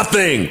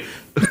nothing.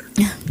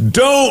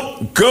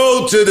 Don't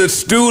go to the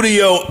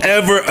studio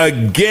ever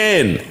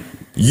again.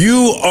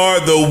 You are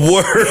the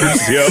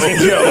worst, yo.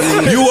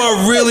 You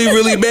are really,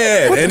 really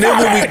bad. And then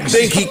when we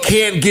think he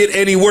can't get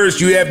any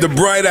worse, you have the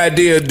bright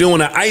idea of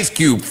doing an Ice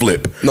Cube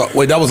flip. No,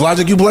 wait, that was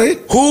Logic you played?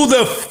 Who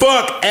the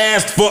fuck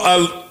asked for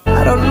a...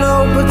 I don't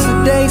know, but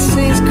today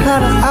seems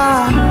kind of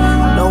odd.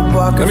 No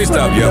barking. Let me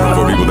stop yelling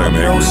before people think I'm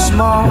angry. No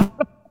small.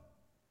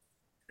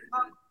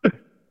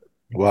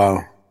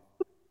 Wow.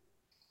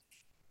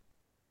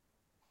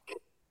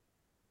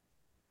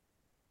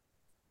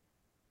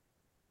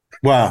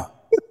 Wow.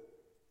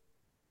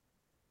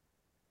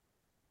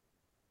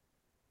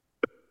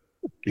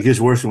 It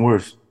gets worse and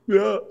worse.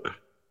 Yeah.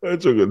 I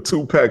took a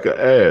 2-pack of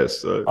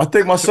ass, son. I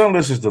think my son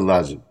listens to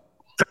Logic.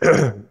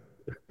 A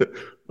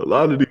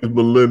lot of these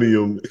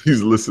millennium,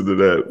 he's listening to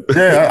that.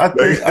 Yeah, I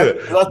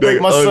think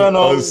my son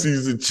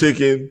unseasoned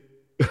chicken,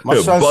 my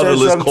son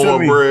butterless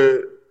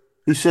cornbread.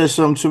 He said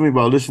something to me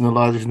about listening to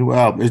Logic's new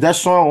album. Is that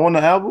song on the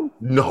album?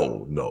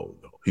 No.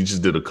 He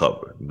just did a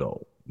cover.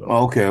 No.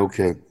 Oh, okay.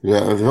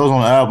 Yeah, if it was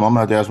on the album, I'm gonna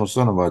have to ask my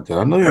son about that.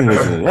 I know you ain't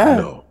listening to that.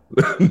 No,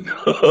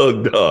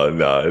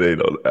 it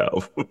ain't on the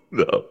album.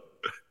 No,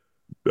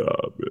 man.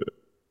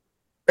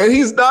 And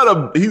he's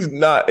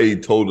not a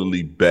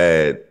totally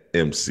bad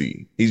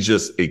MC. He's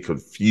just a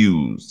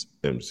confused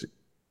MC.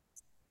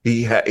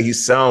 He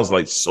sounds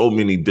like so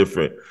many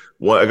different.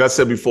 Like I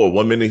said before,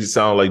 one minute he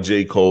sounded like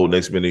J. Cole,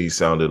 next minute he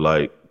sounded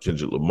like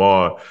Kendrick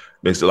Lamar.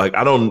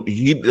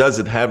 He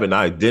doesn't have an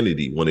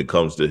identity when it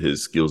comes to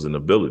his skills and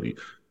ability.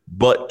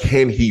 But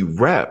can he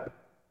rap?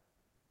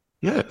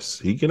 Yes,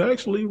 he can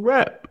actually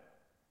rap.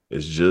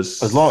 It's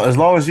just as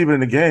long as he's been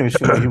in the game, it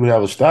seems like he would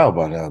have a style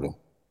by now, though.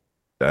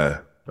 Yeah,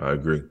 I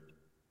agree.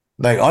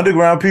 Like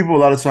underground people, a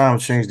lot of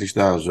times change their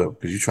styles up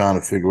because you're trying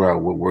to figure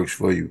out what works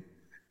for you.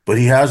 But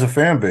he has a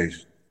fan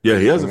base. Yeah,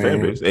 he has a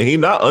fan base, and he's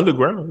not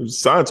underground. He's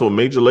signed to a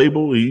major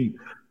label. He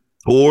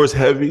tours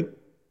heavy.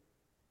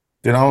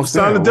 Then I don't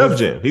signed to Def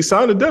Jam. He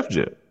signed to Def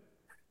Jam.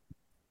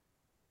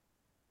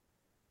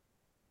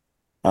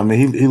 I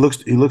mean, he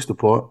looks the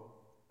part.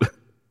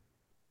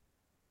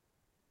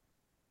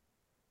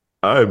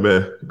 All right,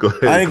 man. Go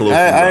ahead. I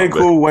ain't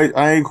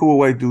cool with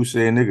white dude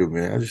saying nigga,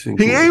 man. I just think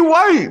he ain't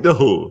white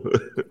though.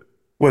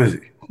 What is he?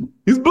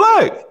 He's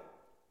black.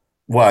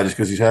 Why? Just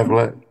because he's half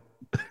black?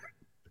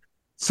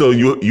 So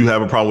you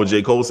have a problem with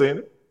J. Cole saying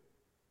it?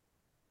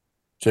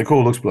 J.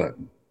 Cole looks black.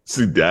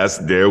 See,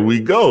 there we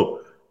go.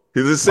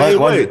 He's the same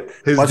way.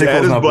 His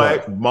dad is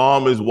black,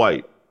 mom is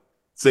white.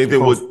 Same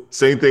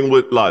thing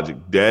with Logic.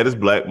 Dad is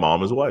black,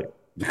 mom is white.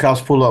 The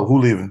cops pull up. Who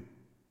leaving?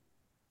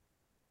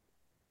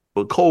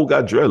 But Cole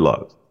got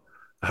dreadlocks.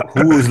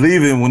 Who is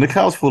leaving when the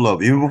cops pull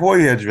up? Even before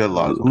he had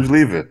dreadlocks. Who's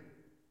leaving?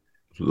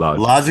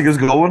 Logic is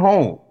going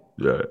home.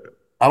 Yeah.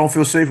 I don't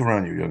feel safe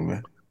around you, young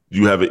man.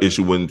 You have an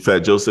issue when Fat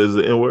Joe says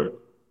the N-word?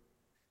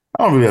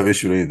 I don't really have an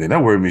issue with anything.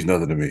 That word means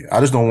nothing to me. I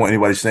just don't want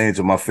anybody saying it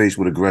to my face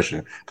with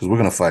aggression because we're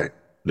going to fight.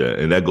 Yeah,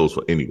 and that goes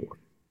for anyone.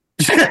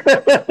 So,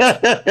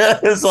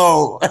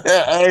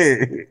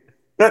 hey,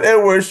 that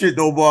N-word shit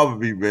don't bother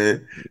me,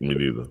 man. Me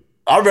neither.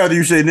 I'd rather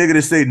you say nigga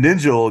than say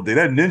ninja all day.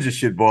 That ninja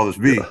shit bothers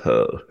me.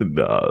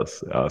 Nah,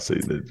 I'll say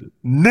ninja.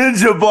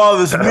 Ninja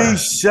bothers me,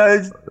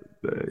 shit.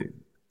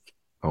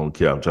 I don't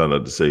care. I'm trying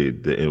not to say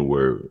the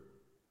N-word.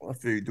 I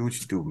feel you do what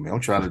you do, man. I'm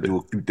trying to do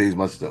a few things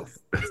myself.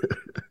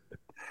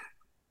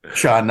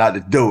 Try not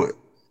to do it.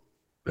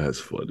 That's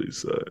funny,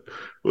 son.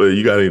 Well,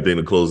 you got anything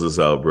to close this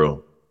out, bro?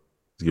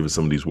 Let's give us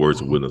some of these words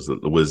of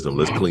wisdom.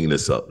 Let's clean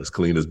this up. Let's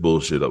clean this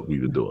bullshit up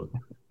we've been doing.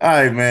 All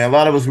right, man. A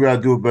lot of us, we got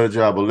to do a better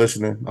job of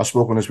listening. I've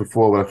spoken this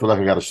before, but I feel like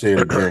I got to say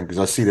it again because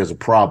I see there's a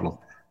problem.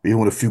 Even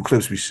with a few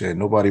clips we said,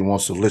 nobody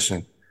wants to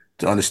listen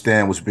to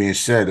understand what's being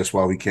said. That's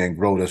why we can't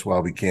grow. That's why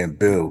we can't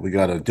build. We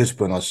got to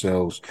discipline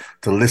ourselves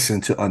to listen,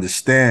 to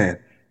understand.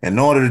 In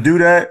order to do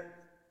that,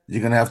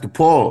 you're going to have to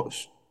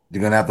pause.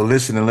 You're going to have to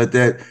listen and let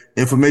that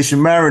information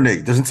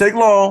marinate. Doesn't take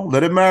long.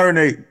 Let it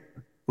marinate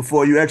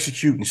before you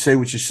execute and say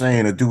what you're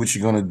saying or do what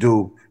you're going to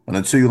do. And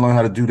until you learn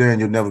how to do that,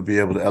 you'll never be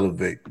able to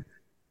elevate.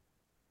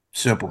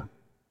 Simple.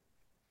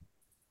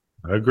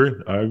 I agree.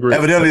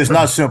 Evidently, it's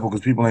not simple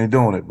because people ain't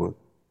doing it, but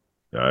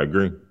I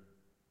agree.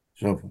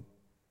 Simple.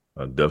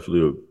 I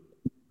definitely agree.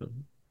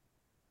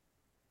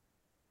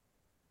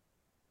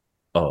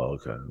 Oh,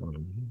 okay.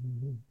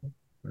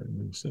 That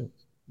makes sense.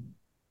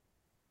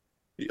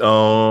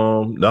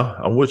 No,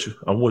 I'm with you.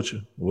 I'm with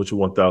you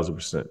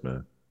 1,000%,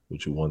 man.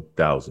 With you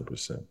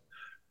 1,000%.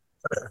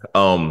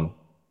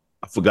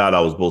 I forgot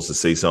I was supposed to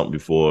say something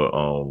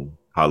before,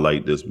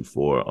 highlight this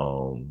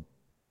before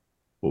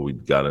we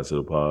got into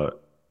the pod.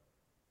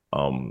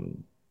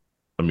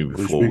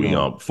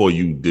 Before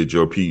you did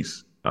your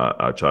piece,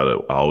 I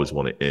always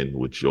want to end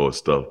with your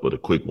stuff, but a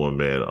quick one,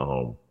 man.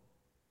 Go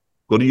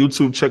to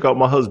YouTube, check out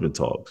my husband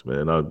talks,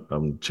 man.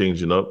 I'm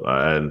changing up.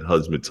 I add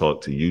husband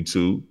talk to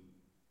YouTube.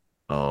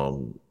 I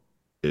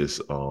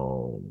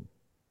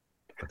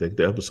think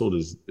the episode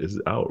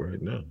is out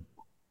right now.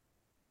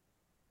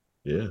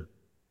 Yeah.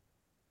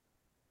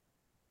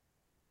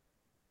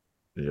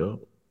 Yeah.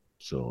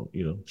 So,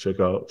 check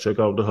out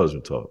the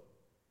husband talk.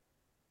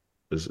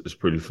 It's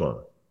pretty fun.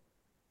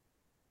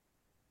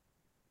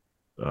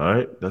 All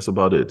right, that's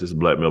about it. This is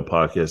Black Male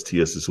Podcast.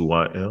 TS is who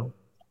I am.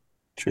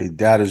 Trey,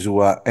 that is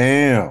who I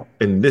am.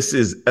 And this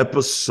is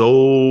episode,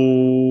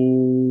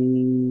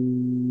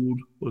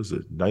 what is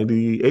it,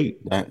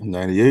 98?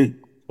 98.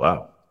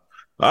 Wow.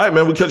 All right,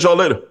 man, we'll catch y'all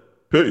later.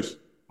 Peace.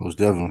 Most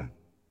definitely.